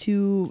going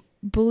to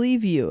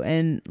believe you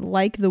and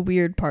like the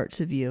weird parts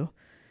of you.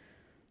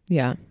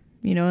 Yeah.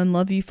 You know, and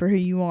love you for who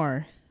you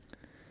are.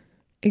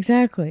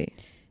 Exactly.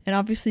 And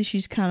obviously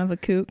she's kind of a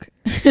kook.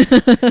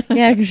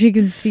 Yeah, because she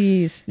can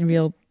see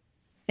real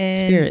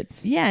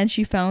spirits. Yeah, and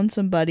she found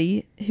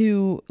somebody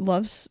who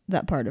loves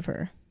that part of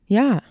her.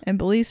 Yeah. And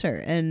believes her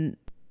and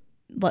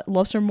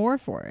loves her more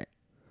for it.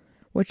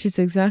 Which is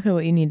exactly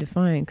what you need to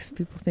find, because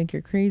people think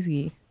you're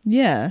crazy.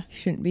 Yeah. You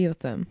shouldn't be with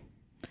them.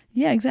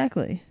 Yeah,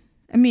 exactly.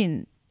 I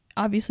mean,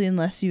 obviously,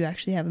 unless you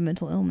actually have a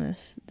mental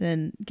illness,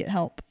 then get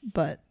help.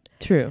 But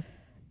true.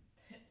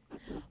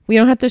 We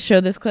don't have to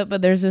show this clip,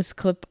 but there's this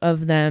clip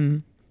of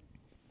them.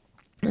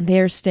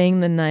 They're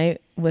staying the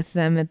night with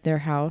them at their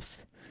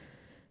house.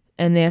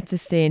 And they have to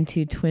stay in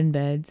 2 twin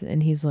beds.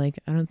 And he's like,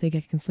 I don't think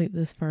I can sleep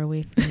this far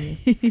away from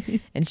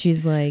you. And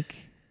she's like,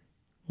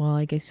 well,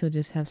 I guess you'll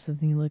just have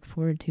something to look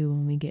forward to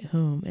when we get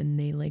home. And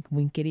they like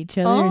wink at each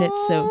other, and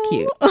it's so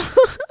cute.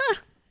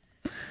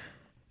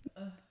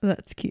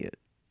 That's cute.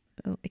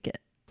 I like it.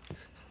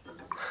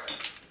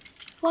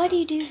 Why do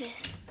you do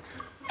this?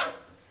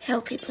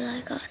 Help people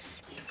like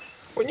us.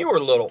 When you were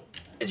little,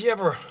 did you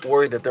ever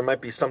worry that there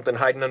might be something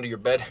hiding under your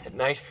bed at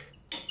night?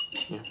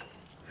 Yeah.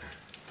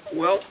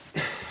 Well,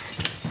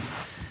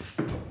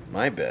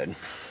 my bed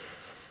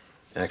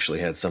actually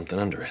had something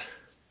under it.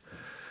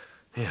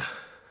 Yeah.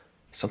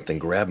 Something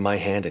grabbed my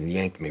hand and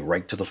yanked me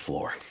right to the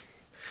floor.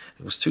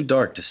 It was too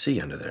dark to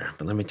see under there,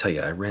 but let me tell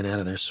you, I ran out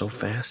of there so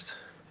fast.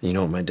 You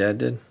know what my dad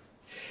did?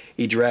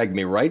 He dragged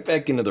me right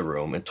back into the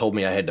room and told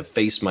me I had to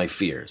face my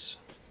fears.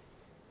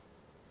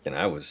 And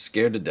I was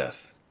scared to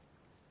death.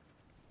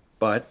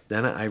 But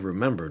then I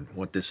remembered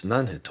what this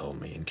nun had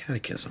told me in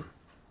catechism.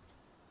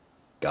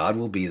 God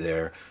will be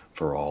there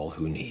for all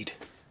who need.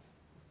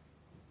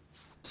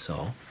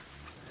 So,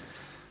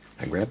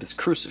 I grabbed this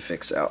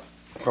crucifix out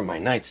from my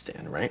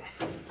nightstand, right?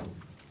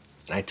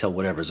 And I tell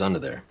whatever's under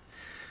there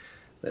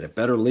that it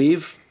better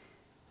leave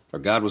or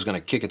God was going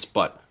to kick its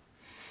butt.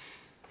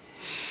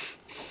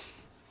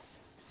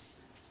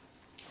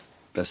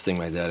 Best thing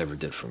my dad ever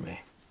did for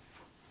me.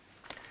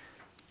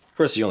 Of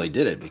course, he only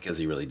did it because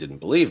he really didn't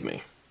believe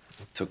me.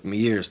 It took me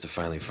years to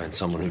finally find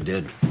someone who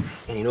did.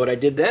 And you know what I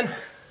did then?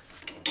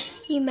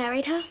 You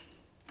married her?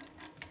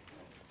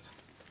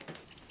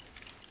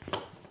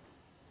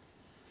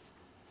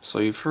 So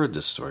you've heard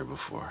this story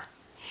before.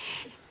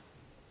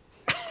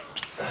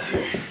 All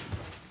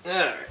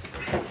right.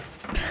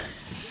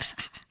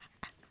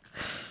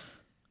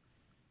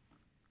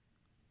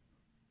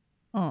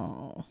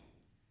 Oh.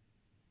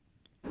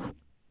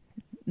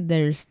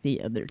 There's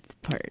the other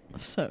part.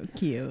 So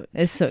cute.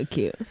 It's so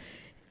cute.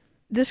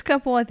 This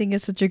couple, I think,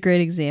 is such a great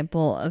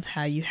example of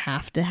how you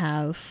have to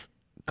have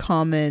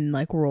common,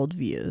 like,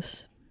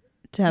 worldviews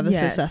to have a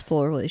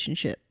successful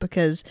relationship.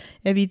 Because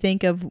if you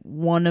think of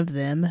one of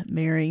them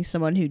marrying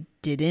someone who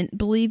didn't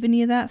believe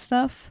any of that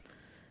stuff,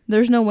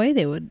 there's no way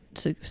they would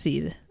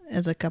succeed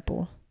as a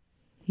couple.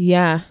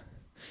 Yeah.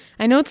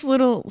 I know it's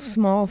little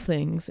small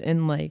things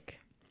in, like,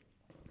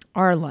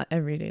 our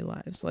everyday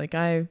lives. Like,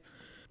 I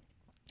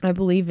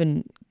believe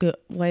in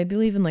I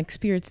believe in, like,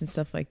 spirits and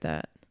stuff like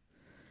that.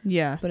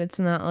 Yeah. But it's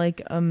not,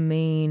 like, a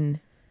main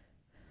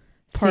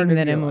part thing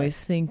that your I'm life.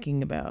 always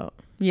thinking about.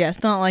 Yeah,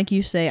 it's not like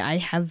you say, I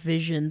have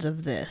visions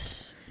of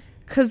this.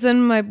 Because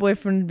then my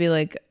boyfriend would be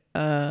like,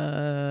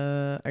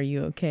 are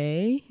you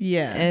okay?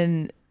 Yeah.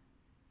 And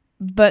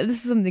But this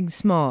is something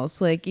small.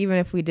 So, like, even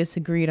if we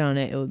disagreed on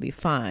it, it would be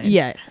fine.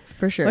 Yeah,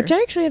 for sure. Which I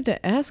actually have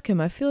to ask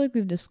him. I feel like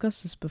we've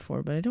discussed this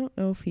before, but I don't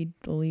know if he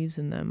believes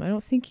in them. I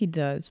don't think he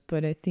does,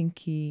 but I think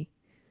he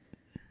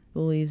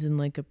believes in,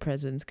 like, a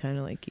presence kind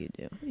of like you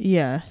do.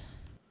 Yeah.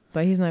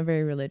 But he's not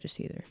very religious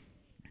either.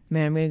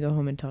 Man, I'm going to go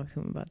home and talk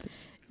to him about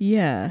this.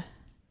 Yeah.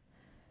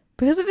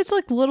 Because if it's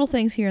like little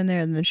things here and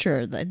there, then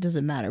sure, that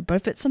doesn't matter. But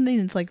if it's something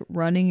that's like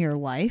running your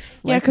life.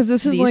 Yeah, because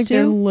this is like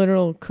their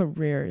literal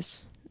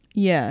careers.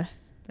 Yeah.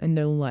 And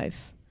their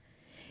life.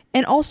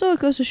 And also it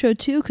goes to show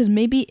too, because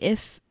maybe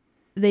if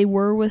they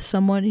were with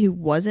someone who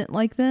wasn't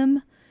like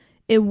them,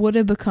 it would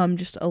have become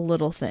just a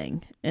little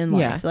thing in life.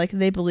 Yeah. Like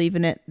they believe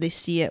in it, they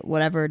see it,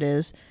 whatever it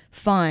is,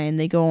 fine,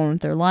 they go on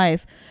with their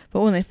life.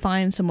 But when they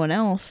find someone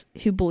else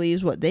who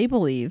believes what they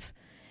believe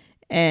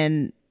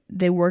and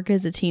they work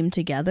as a team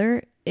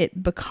together,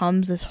 it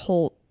becomes this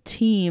whole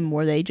team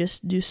where they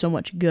just do so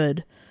much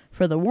good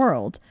for the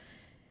world.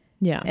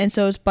 Yeah. And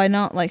so it's by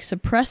not like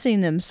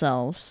suppressing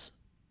themselves,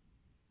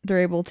 they're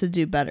able to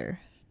do better.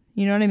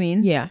 You know what I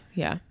mean? Yeah,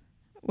 yeah.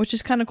 Which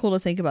is kind of cool to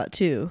think about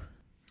too.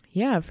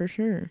 Yeah, for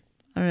sure.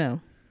 I don't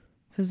know.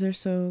 Because they're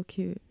so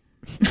cute.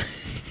 That's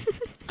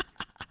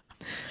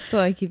all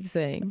I keep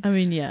saying. I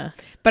mean, yeah.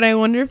 But I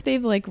wonder if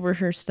they've like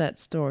rehearsed that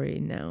story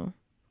now.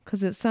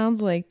 Because it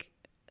sounds like,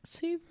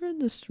 so you've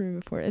heard this story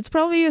before. It's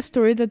probably a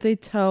story that they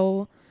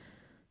tell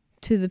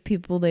to the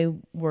people they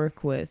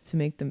work with to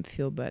make them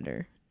feel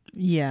better.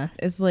 Yeah.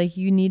 It's like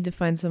you need to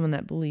find someone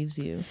that believes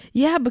you.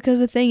 Yeah, because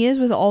the thing is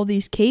with all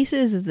these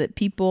cases is that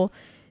people,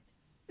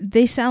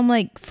 they sound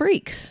like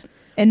freaks.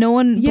 And no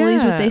one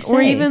believes what they say.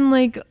 Or even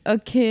like a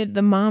kid,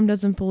 the mom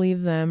doesn't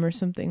believe them or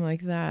something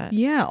like that.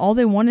 Yeah, all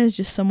they want is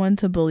just someone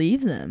to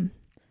believe them.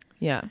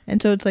 Yeah.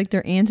 And so it's like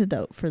their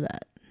antidote for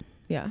that.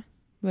 Yeah.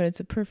 But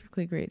it's a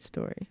perfectly great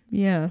story.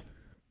 Yeah.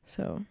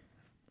 So,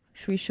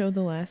 should we show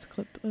the last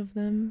clip of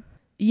them?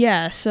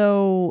 Yeah,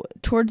 so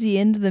towards the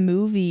end of the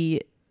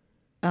movie,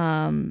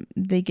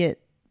 they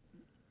get...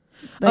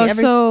 Like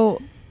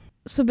so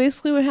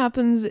basically what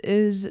happens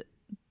is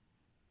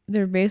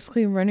they're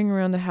basically running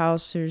around the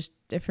house. There's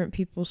different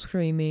people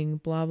screaming,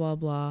 blah, blah,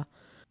 blah.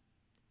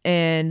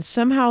 And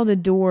somehow the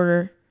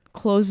door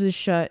closes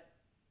shut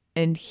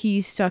and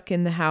he's stuck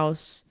in the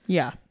house.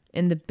 Yeah.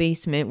 In the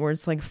basement where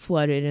it's like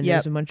flooded and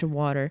there's a bunch of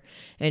water.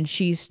 And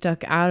she's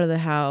stuck out of the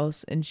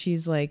house and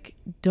she's like,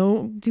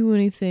 don't do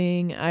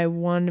anything. I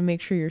want to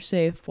make sure you're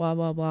safe, blah,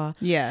 blah, blah.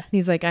 Yeah. And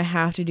he's like, I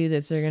have to do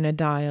this. They're going to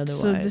die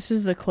otherwise. So this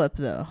is the clip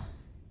though.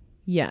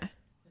 Yeah.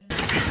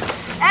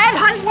 Ed,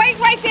 hon, wait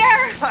right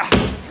there.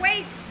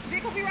 Wait,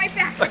 Vic will be right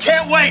back. I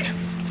can't wait.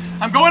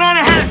 I'm going on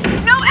ahead.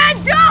 No, Ed,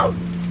 don't!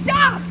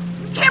 Stop!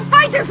 You can't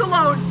fight this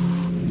alone.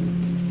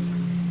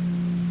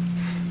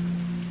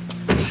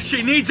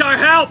 She needs our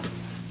help.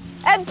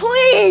 Ed,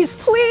 please,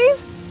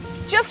 please,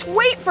 just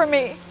wait for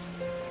me.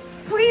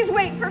 Please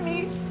wait for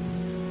me.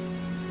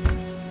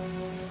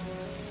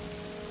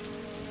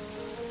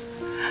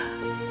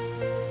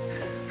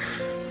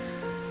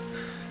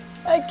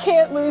 I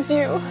can't lose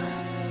you.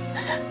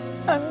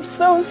 I'm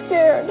so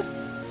scared.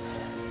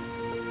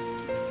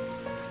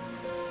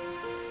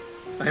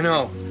 I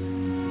know.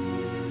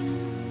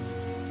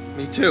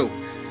 Me too.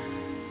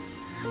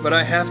 But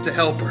I have to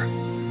help her.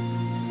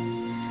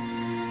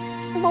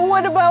 But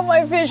what about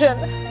my vision?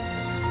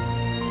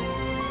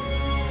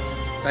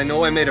 I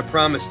know I made a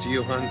promise to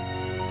you, hon.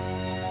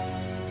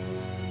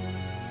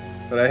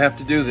 But I have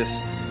to do this.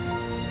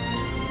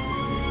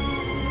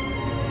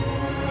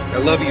 I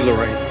love you,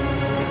 Lorraine.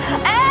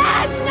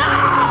 Ed,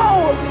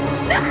 no!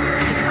 No!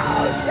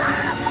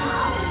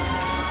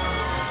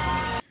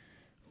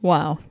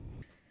 Wow.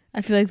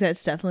 I feel like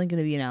that's definitely going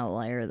to be an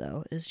outlier,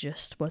 though, is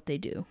just what they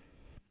do.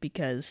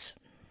 Because,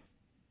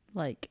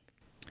 like,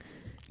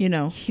 you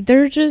know.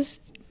 They're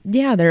just,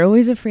 they're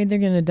always afraid they're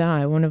going to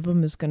die. One of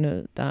them is going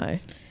to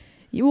die.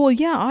 Well,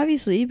 yeah,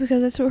 obviously,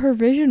 because that's what her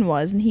vision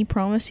was, and he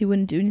promised he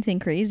wouldn't do anything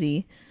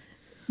crazy.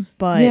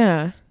 But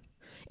yeah.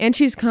 And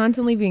she's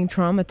constantly being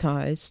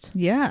traumatized.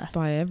 Yeah.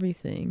 By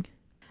everything.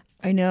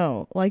 I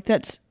know. Like,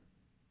 it's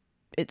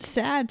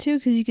sad, too,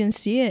 because you can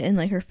see it in,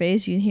 like, her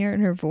face. You can hear it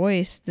in her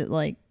voice that,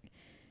 like,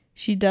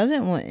 she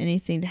doesn't want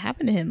anything to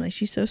happen to him. Like,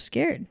 she's so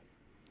scared.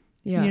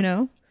 Yeah. You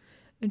know?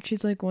 And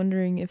she's, like,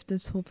 wondering if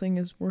this whole thing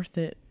is worth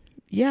it.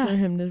 Yeah. For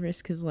him to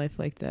risk his life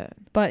like that.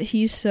 But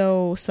he's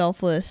so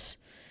selfless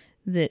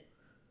that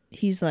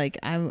he's like,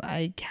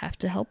 I have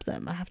to help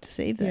them. I have to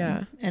save them.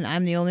 Yeah. And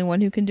I'm the only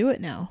one who can do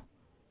it now.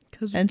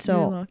 And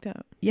so locked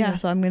out. Yeah,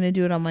 so I'm going to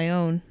do it on my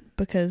own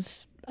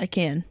because I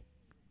can.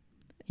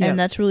 Yep. And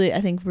that's really,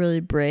 I think, really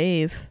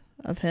brave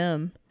of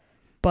him.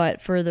 But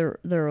for the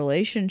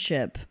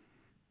relationship,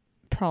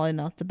 probably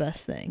not the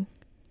best thing.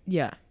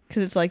 Yeah.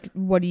 Because it's like,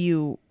 what do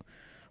you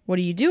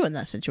do in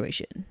that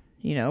situation?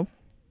 You know?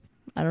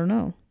 I don't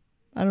know.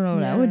 I don't know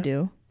what I would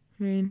do.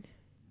 I mean,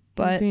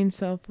 but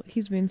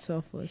he's being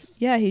selfless.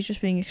 Yeah, he's just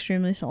being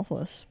extremely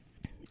selfless.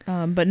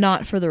 But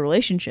not for the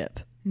relationship.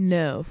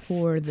 No,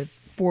 for the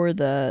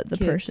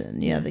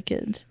person. Yeah, the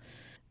kids.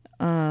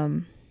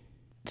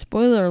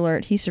 Spoiler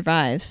alert, he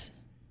survives.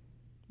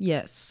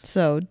 Yes.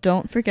 So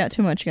don't freak out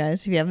too much,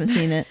 guys, if you haven't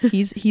seen it.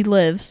 He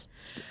lives.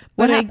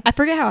 I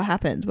forget how it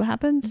happens. What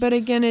happens? But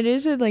again, it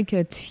is like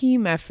a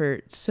team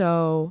effort.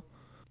 So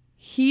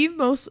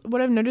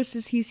what I've noticed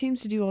is he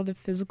seems to do all the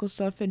physical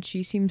stuff and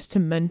she seems to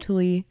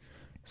mentally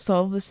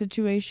solve the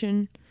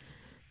situation.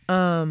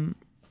 So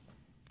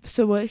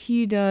what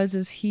he does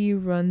is he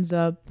runs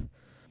up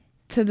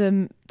to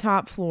the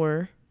top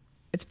floor.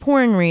 It's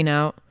pouring rain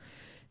out.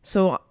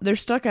 So they're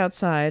stuck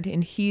outside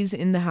and he's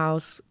in the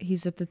house.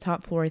 He's at the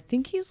top floor. I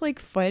think he's like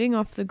fighting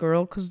off the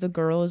girl because the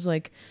girl is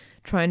like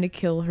trying to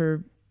kill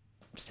her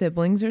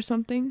siblings or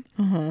something.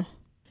 Uh-huh.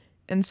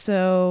 And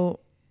so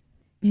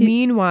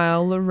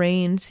meanwhile,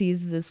 Lorraine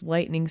sees this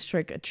lightning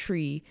strike a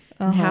tree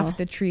and half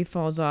the tree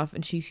falls off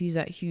and she sees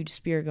that huge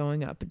spear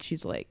going up and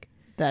she's like,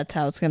 that's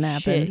how it's going to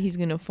happen. Shit, he's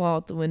going to fall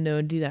out the window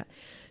and do that.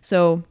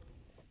 So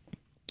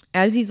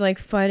as he's like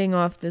fighting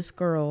off this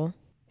girl,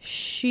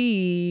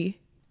 she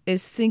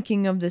is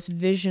thinking of this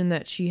vision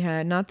that she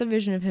had, not the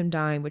vision of him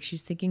dying, but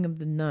she's thinking of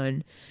the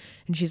nun.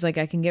 And she's like,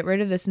 I can get rid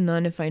of this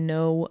nun if I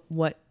know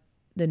what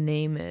the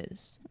name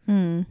is.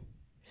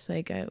 She's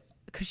like,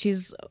 because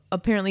she's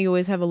apparently you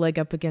always have a leg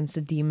up against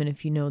a demon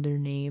if you know their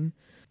name.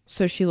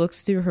 So she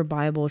looks through her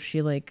Bible.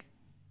 She like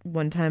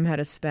one time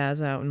had a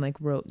spaz out and like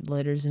wrote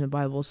letters in a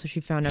Bible. So she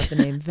found out the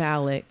name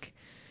Valak.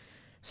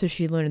 So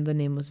she learned the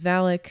name was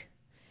Valak.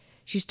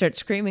 She starts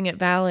screaming at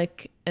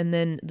Valak and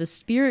then the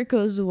spirit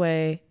goes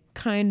away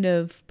kind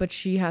of, but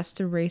she has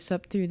to race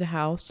up through the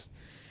house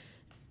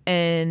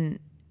and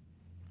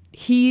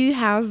he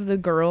has the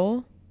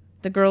girl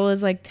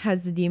is like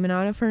has the demon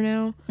out of her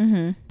now,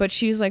 but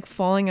she's like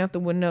falling out the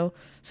window,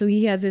 so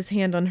he has his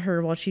hand on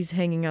her while she's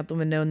hanging out the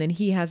window and then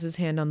he has his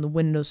hand on the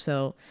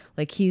windowsill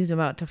like he's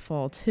about to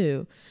fall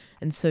too.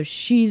 And so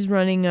she's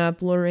running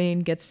up. Lorraine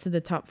gets to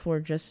the top floor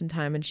just in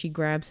time and she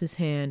grabs his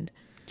hand,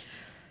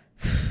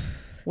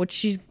 which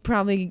she's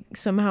probably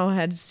somehow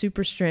had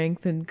super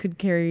strength and could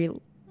carry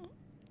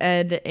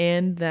Ed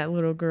and that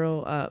little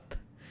girl up.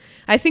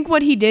 I think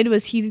what he did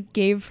was he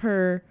gave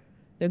her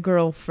the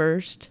girl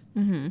first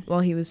while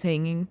he was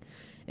hanging,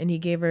 and he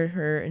gave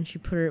her and she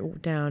put her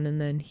down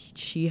and then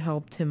she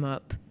helped him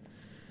up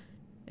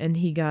and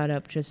he got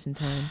up just in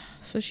time.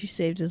 So she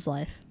saved his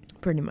life.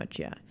 Pretty much,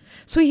 yeah.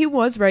 So he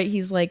was right.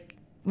 He's like,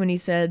 when he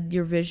said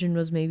your vision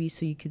was maybe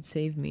so you could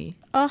save me.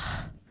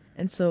 Ugh.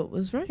 And so it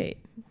was right.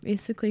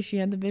 Basically, she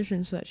had the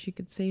vision so that she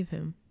could save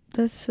him.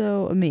 That's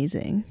so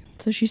amazing.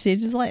 So she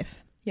saved his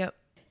life. Yep.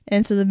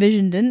 And so the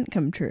vision didn't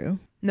come true.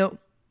 Nope.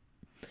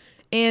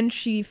 And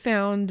she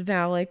found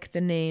Valak,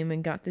 the name,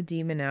 and got the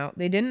demon out.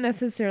 They didn't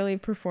necessarily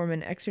perform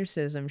an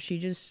exorcism. She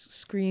just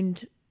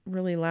screamed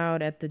really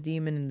loud at the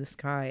demon in the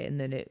sky, and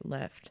then it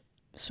left.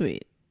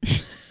 Sweet.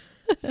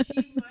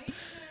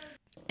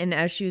 And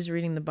as she was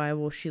reading the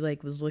Bible, she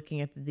like was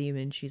looking at the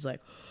demon, and she's like,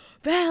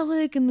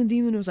 Valak, and the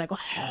demon was like,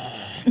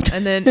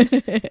 and then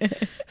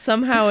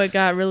somehow it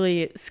got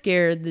really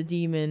scared. The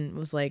demon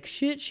was like,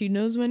 shit, she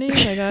knows my name,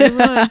 I gotta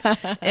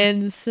run.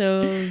 And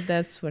so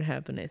that's what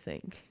happened, I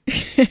think.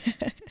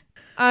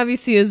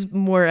 Obviously it was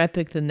more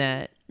epic than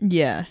that.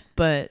 Yeah.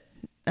 But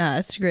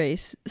it's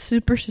great.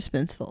 Super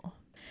suspenseful.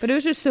 But it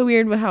was just so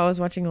weird with how I was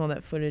watching all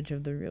that footage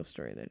of the real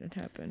story that had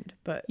happened.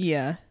 But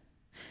yeah.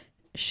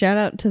 Shout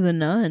out to The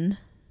Nun.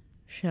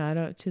 Shout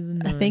out to The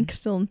Nun. I think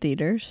still in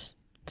theaters.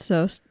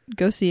 So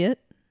go see it.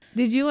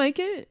 Did you like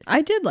it?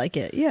 I did like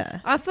it, yeah.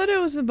 I thought it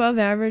was above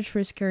average for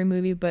a scary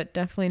movie, but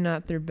definitely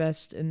not their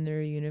best in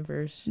their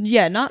universe.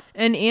 Yeah, not.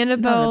 And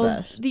Annabelle, the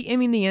best. the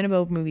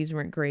Annabelle movies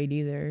weren't great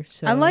either.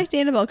 So I liked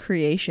Annabelle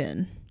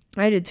Creation.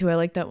 I did too. I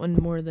liked that one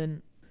more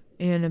than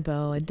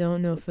Annabelle. I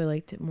don't know if I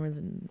liked it more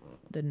than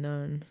The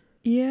Nun.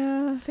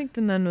 Yeah, I think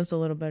The Nun was a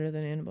little better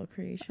than Annabelle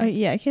Creation.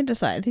 Yeah, I can't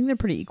decide. I think they're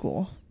pretty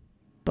equal,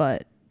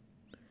 but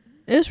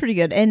it was pretty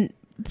good. And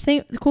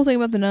the cool thing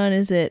about The Nun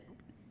is that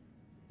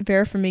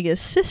Vera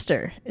Farmiga's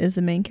sister is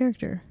the main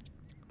character,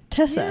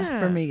 Tessa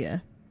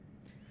Farmiga,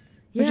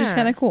 which is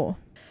kind of cool.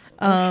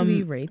 Should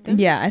we rate them?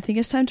 Yeah, I think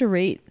it's time to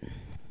rate.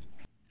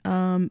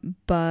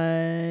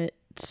 But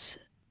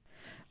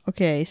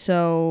okay,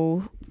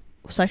 so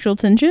sexual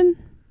tension.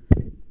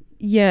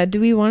 Yeah,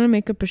 do we want to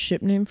make up a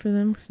ship name for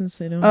them since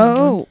they don't?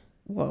 Oh,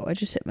 whoa! I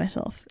just hit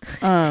myself.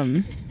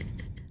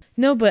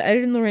 No, but Ed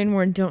and Lorraine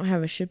Warren don't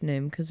have a ship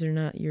name because they're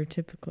not your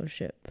typical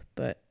ship.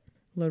 But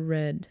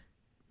Lored.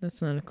 That's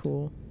not a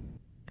cool.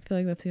 I feel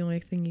like that's the only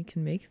thing you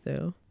can make,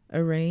 though.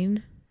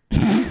 Arain.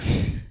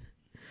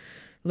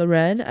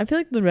 Lored. I feel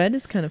like Lored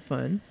is kind of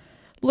fun.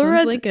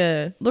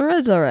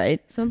 Lored's all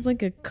right. Sounds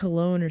like a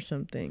cologne or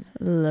something.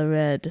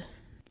 Lored.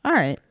 All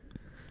right.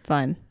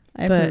 Fine.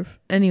 I approve.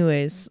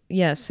 Anyways,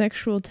 yeah,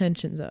 sexual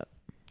tension's up.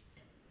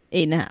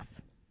 8.5.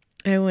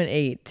 I went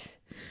 8.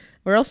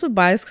 We're also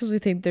biased because we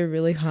think they're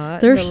really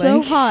hot. They're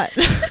so hot.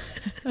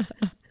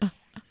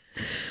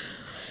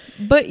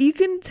 But you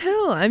can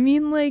tell. I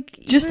mean, like...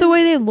 Just the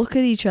way they look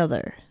at each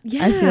other.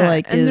 Yeah. I feel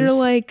like and they're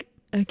like,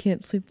 I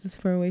can't sleep this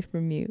far away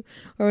from you.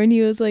 Or when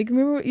he was like,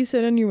 remember what you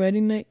said on your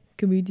wedding night?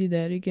 Can we do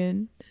that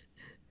again?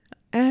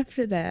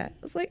 After that,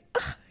 I was like,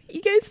 oh,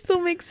 You guys still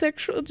make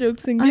sexual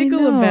jokes and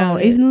giggle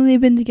about it. Even though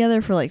they've been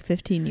together for like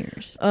 15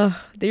 years.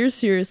 They're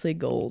seriously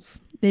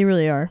goals. They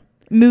really are.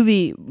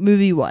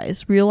 Movie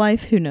wise. Real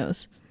life, who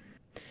knows?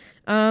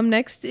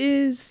 Next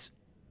is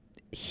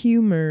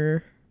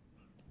humor.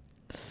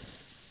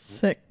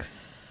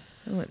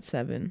 6. I went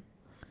 7.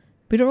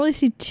 We don't really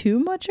see too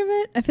much of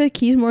it. I feel like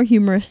he's more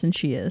humorous than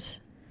she is.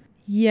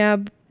 Yeah,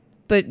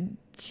 but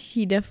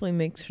he definitely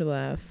makes her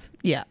laugh.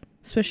 Yeah.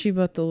 Especially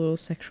about the little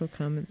sexual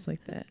comments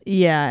like that.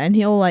 Yeah, and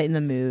he'll lighten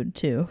the mood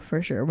too,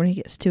 for sure, when he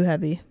gets too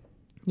heavy.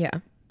 Yeah.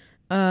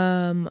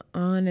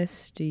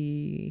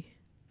 Honesty.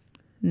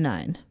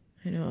 9.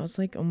 I know, I was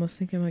like almost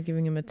thinking about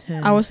giving him a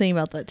 10. I was thinking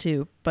about that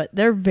too, but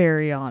they're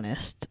very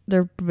honest.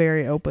 They're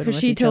very open with each other. Because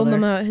she told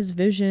him about his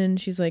vision.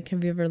 She's like,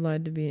 have you ever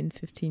lied to me in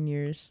 15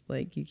 years?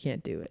 Like, you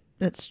can't do it.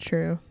 That's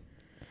true.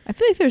 I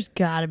feel like there's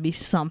gotta be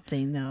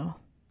something, though.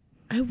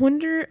 I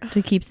wonder...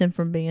 to keep them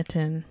from being a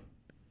 10.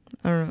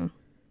 I don't know.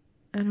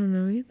 I don't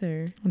know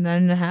either.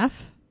 9.5?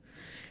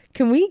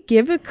 Can we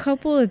give a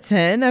couple a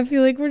 10? I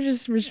feel like we're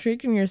just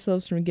restricting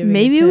ourselves from giving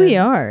Maybe a 10. we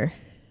are.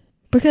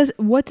 Because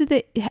what did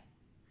they...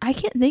 I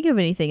can't think of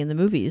anything in the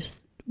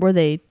movies where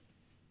they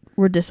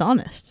were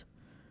dishonest.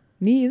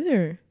 Me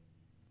either.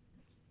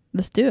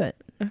 Let's do it.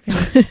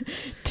 Okay.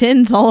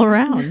 10s all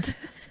around.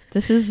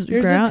 This is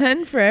There's a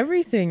 10 for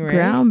everything, right?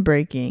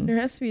 Groundbreaking. There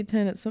has to be a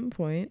 10 at some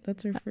point.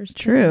 That's our first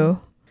 10. True.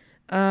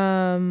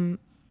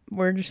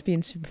 We're just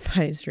being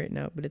supervised right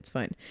now, but it's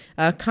fine.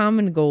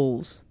 Common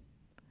goals.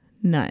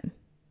 9.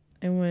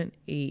 I went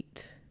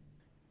 8.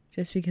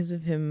 Just because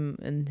of him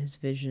and his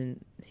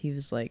vision. He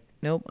was like,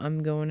 nope,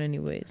 I'm going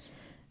anyways.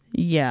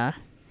 Yeah.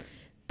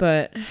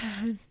 But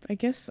I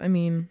guess, I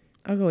mean,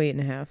 I'll go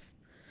 8.5.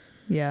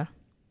 Yeah.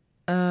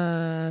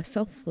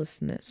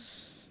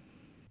 Selflessness.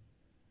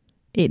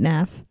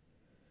 8.5.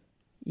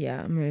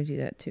 Yeah, I'm gonna do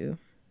that too.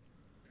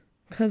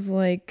 'Cause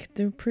like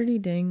they're pretty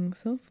dang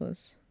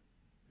selfless.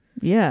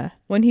 Yeah.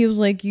 When he was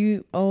like,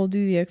 I'll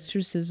do the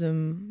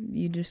exorcism,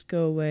 you just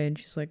go away, and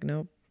she's like,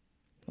 nope,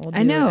 I'll do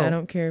I know. it. I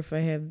don't care if I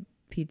have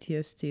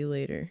PTSD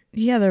later.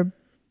 Yeah, they're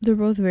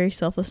both very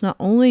selfless, not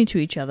only to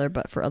each other,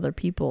 but for other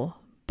people,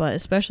 but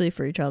especially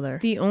for each other.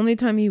 The only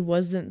time he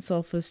wasn't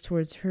selfless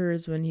towards her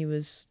is when he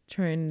was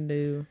trying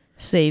to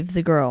save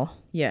the girl.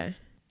 Yeah.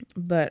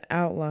 But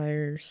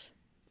outliers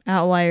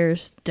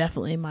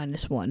definitely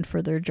 -1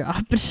 for their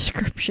job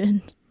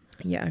description.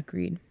 Yeah,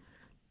 agreed.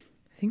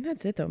 I think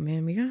that's it though,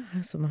 man. We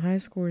got some high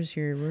scores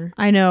here.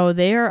 I know,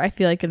 they are, I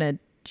feel like, gonna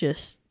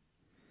just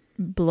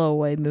blow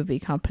away movie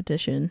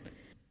competition.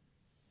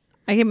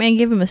 I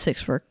give him a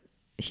 6 for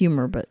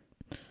humor, but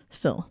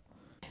still.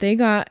 They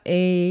got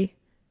a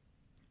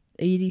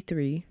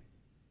 83.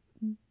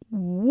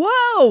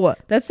 Whoa!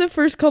 That's the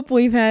first couple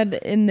we've had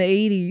in the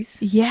 80s.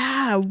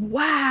 Yeah,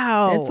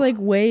 wow. It's like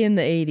way in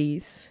the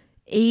 80s.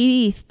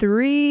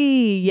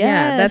 83, yes.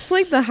 Yeah, that's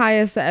like the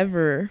highest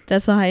ever.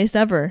 That's the highest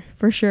ever,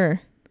 for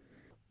sure.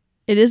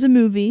 It is a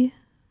movie,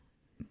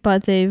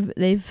 but they've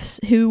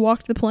who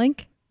walked the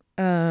plank?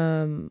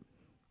 Bo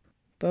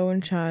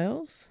and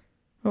Childs.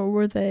 What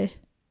were they?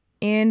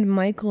 And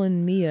Michael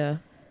and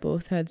Mia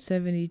both had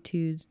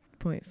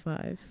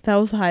 72.5. That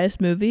was the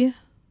highest movie?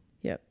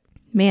 Yep.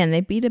 Man,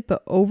 they beat it by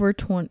over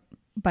 10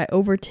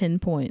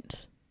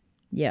 points.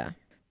 Yeah.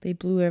 They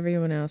blew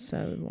everyone else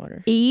out of the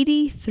water.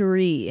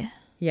 83.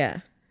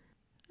 Yeah.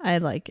 I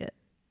like it.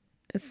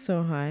 It's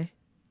so high.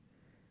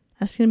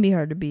 That's going to be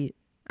hard to beat.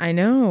 I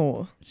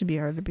know. It's going to be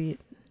hard to beat.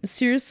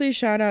 Seriously,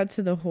 shout out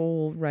to the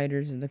whole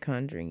writers of the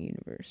Conjuring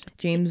universe.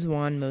 James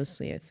Wan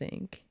mostly, I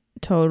think.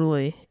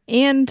 Totally.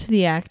 And to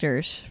the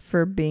actors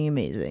for being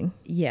amazing.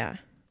 Yeah.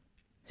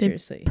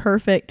 Seriously.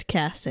 Perfect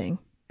casting,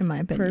 in my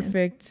opinion.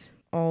 Perfect,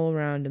 all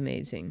around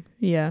amazing.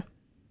 Yeah.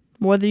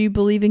 Whether you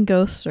believe in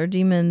ghosts or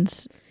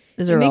demons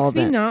is irrelevant. It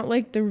makes me not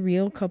like the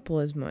real couple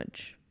as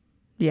much.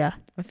 Yeah.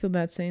 I feel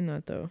bad saying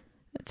that, though.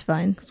 It's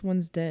fine. Because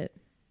one's dead.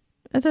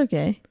 That's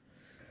okay.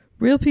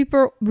 Real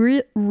people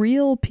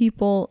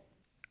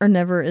are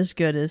never as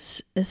good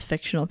as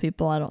fictional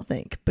people, I don't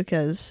think.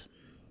 Because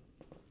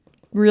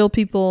real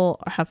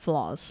people have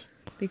flaws.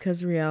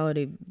 Because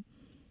reality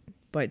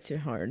bites you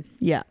hard.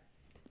 Yeah.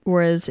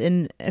 Whereas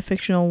in a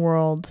fictional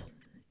world,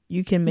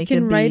 you can make it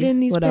be write in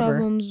these whatever.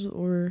 problems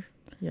or,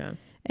 yeah.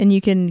 And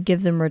you can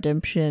give them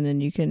redemption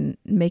and you can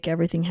make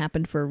everything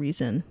happen for a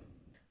reason.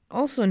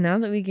 Also, now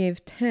that we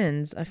gave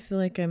 10s, I feel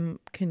like I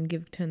can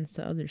give 10s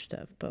to other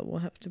stuff, but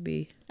we'll have to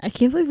be... I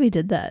can't believe we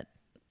did that.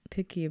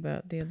 Picky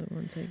about the other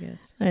ones, I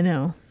guess. I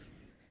know.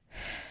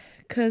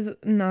 Because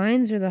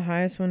 9s are the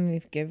highest one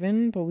we've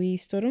given, but we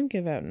still don't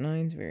give out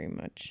 9s very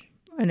much.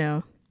 I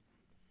know.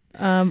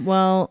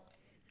 Well,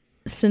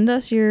 send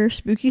us your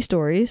spooky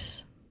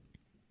stories.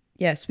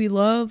 Yes, we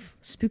love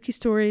spooky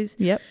stories.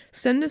 Yep.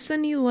 Send us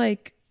any,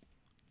 like,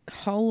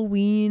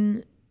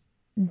 Halloween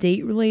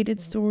date-related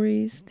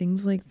stories,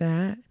 things like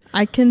that.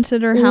 I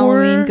consider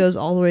Halloween goes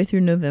all the way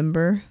through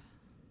November.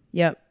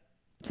 Yep.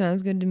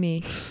 Sounds good to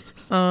me.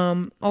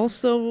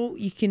 Also,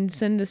 you can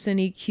send us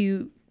any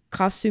cute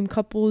costume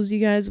couples you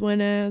guys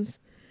went as.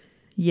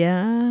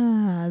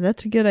 Yeah,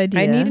 that's a good idea.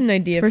 I need an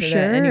idea for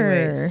sure. that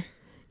anyways.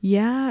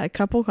 Yeah, a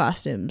couple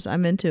costumes.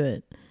 I'm into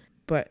it.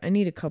 But I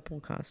need a couple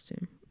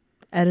costume.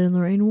 Ed and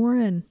Lorraine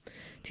Warren.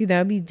 Dude, that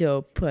would be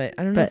dope, but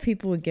I don't know if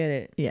people would get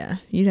it. Yeah,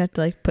 you'd have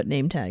to like put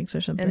name tags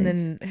or something. And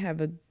then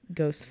have a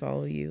ghost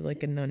follow you,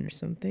 like a nun or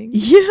something.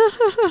 Yeah.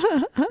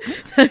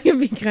 That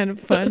could be kind of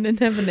fun, and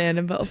have an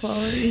Annabelle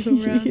follow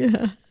you around.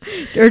 Yeah.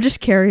 Or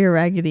just carry a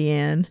Raggedy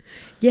Ann.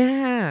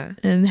 Yeah.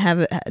 And have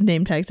a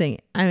name tag saying,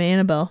 I'm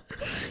Annabelle.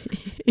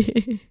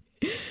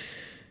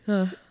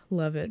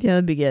 Love it. Yeah,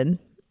 that'd be good.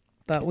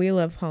 But we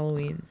love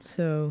Halloween,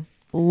 so.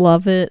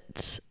 Love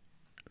it.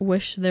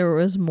 Wish there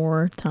was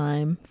more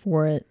time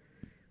for it.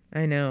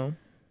 I know.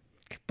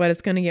 But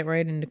it's going to get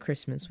right into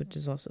Christmas, which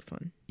is also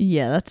fun.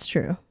 Yeah, that's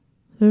true.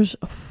 There's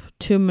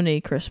too many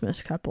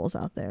Christmas couples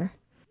out there.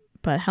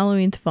 But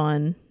Halloween's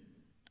fun.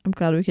 I'm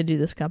glad we could do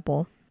this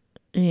couple.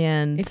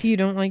 And if you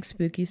don't like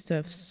spooky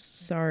stuff,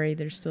 sorry,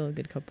 they're still a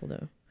good couple,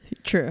 though.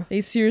 True. They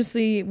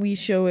seriously, we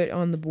show it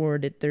on the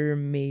board. They're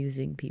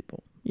amazing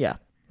people. Yeah.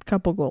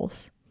 Couple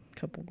goals.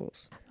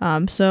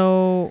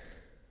 So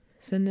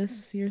send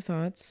us your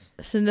thoughts.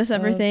 Send us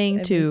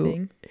everything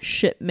to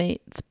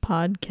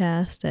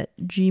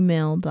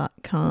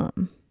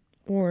shipmatespodcast@gmail.com.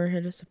 Or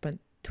hit us up on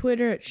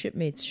Twitter at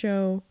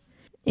shipmatesshow.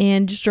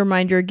 And just a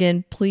reminder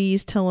again,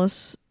 please tell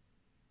us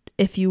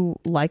if you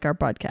like our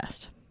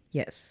podcast.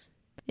 Yes.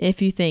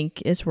 If you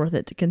think it's worth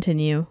it to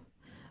continue.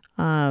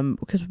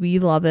 Because we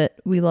love it.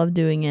 We love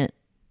doing it.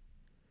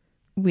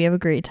 We have a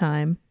great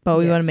time. But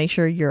we want to make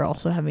sure you're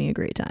also having a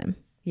great time.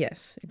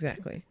 Yes,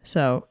 exactly.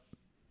 So,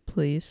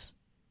 please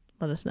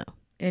let us know.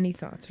 Any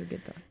thoughts or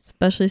good thoughts.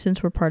 Especially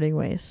since we're parting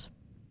ways.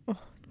 Oh,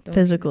 don't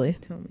physically.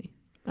 Tell me.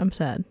 I'm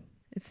sad.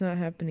 It's not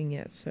happening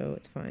yet, so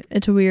it's fine.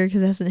 It's weird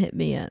because it hasn't hit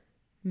me yet.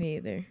 Me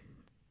either.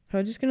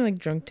 I'm just going to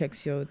drunk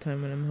text you all the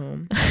time when I'm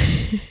home.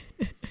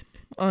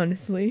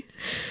 Honestly.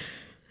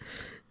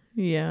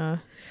 Yeah.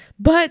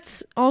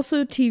 But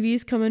also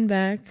TV's coming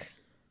back.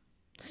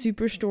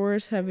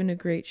 Superstore's having a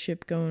great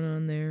ship going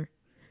on there.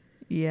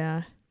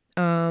 Yeah.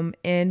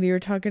 And we were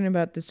talking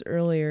about this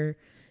earlier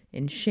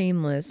in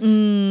Shameless.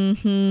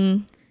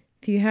 Mm-hmm.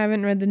 If you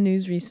haven't read the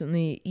news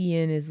recently,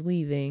 Ian is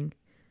leaving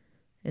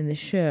in the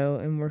show,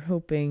 and we're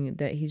hoping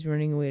that he's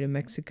running away to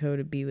Mexico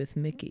to be with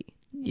Mickey.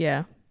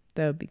 Yeah.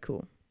 That would be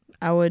cool.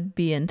 I would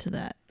be into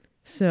that.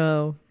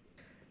 So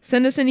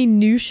send us any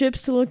new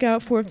ships to look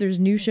out for if there's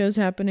new shows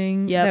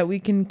happening that we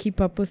can keep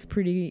up with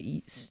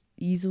pretty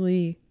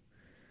easily.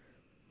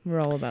 We're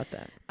all about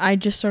that. I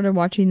just started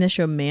watching the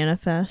show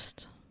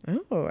Manifest.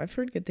 Oh, I've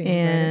heard good things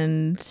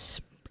and about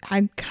it.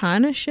 I'm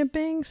kind of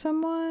shipping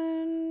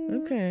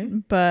someone. Okay.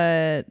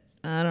 But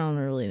I don't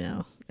really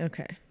know.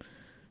 Okay.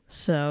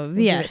 So,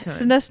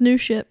 send us new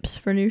ships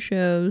for new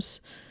shows.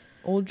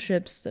 Old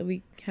ships that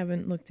we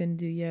haven't looked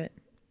into yet.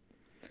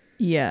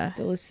 Yeah.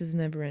 The list is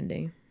never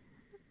ending.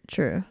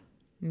 True.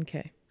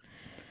 Okay.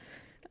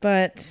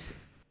 But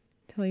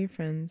tell your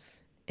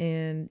friends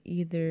and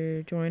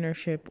either join our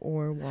ship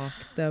or walk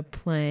the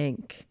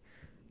plank.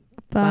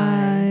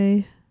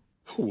 Bye.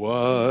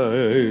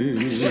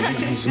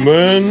 Wise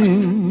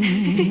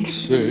men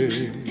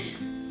say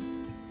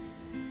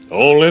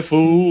only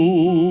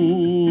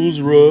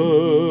fools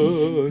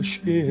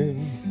rush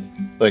in.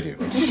 Thank you.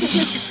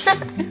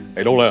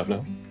 Hey, don't laugh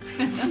now.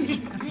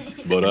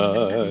 But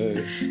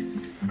I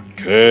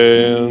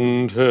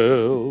can't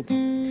help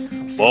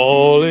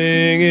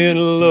falling in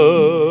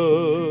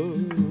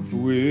love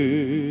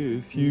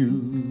with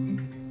you.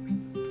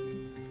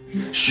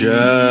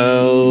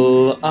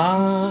 Shall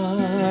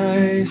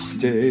I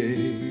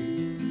stay?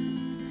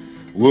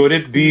 Would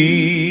it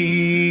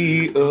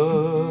be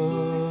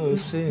a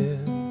sin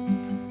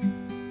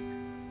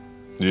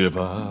if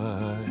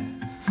I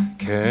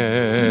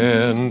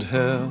can't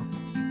help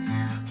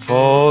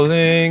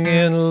falling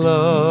in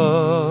love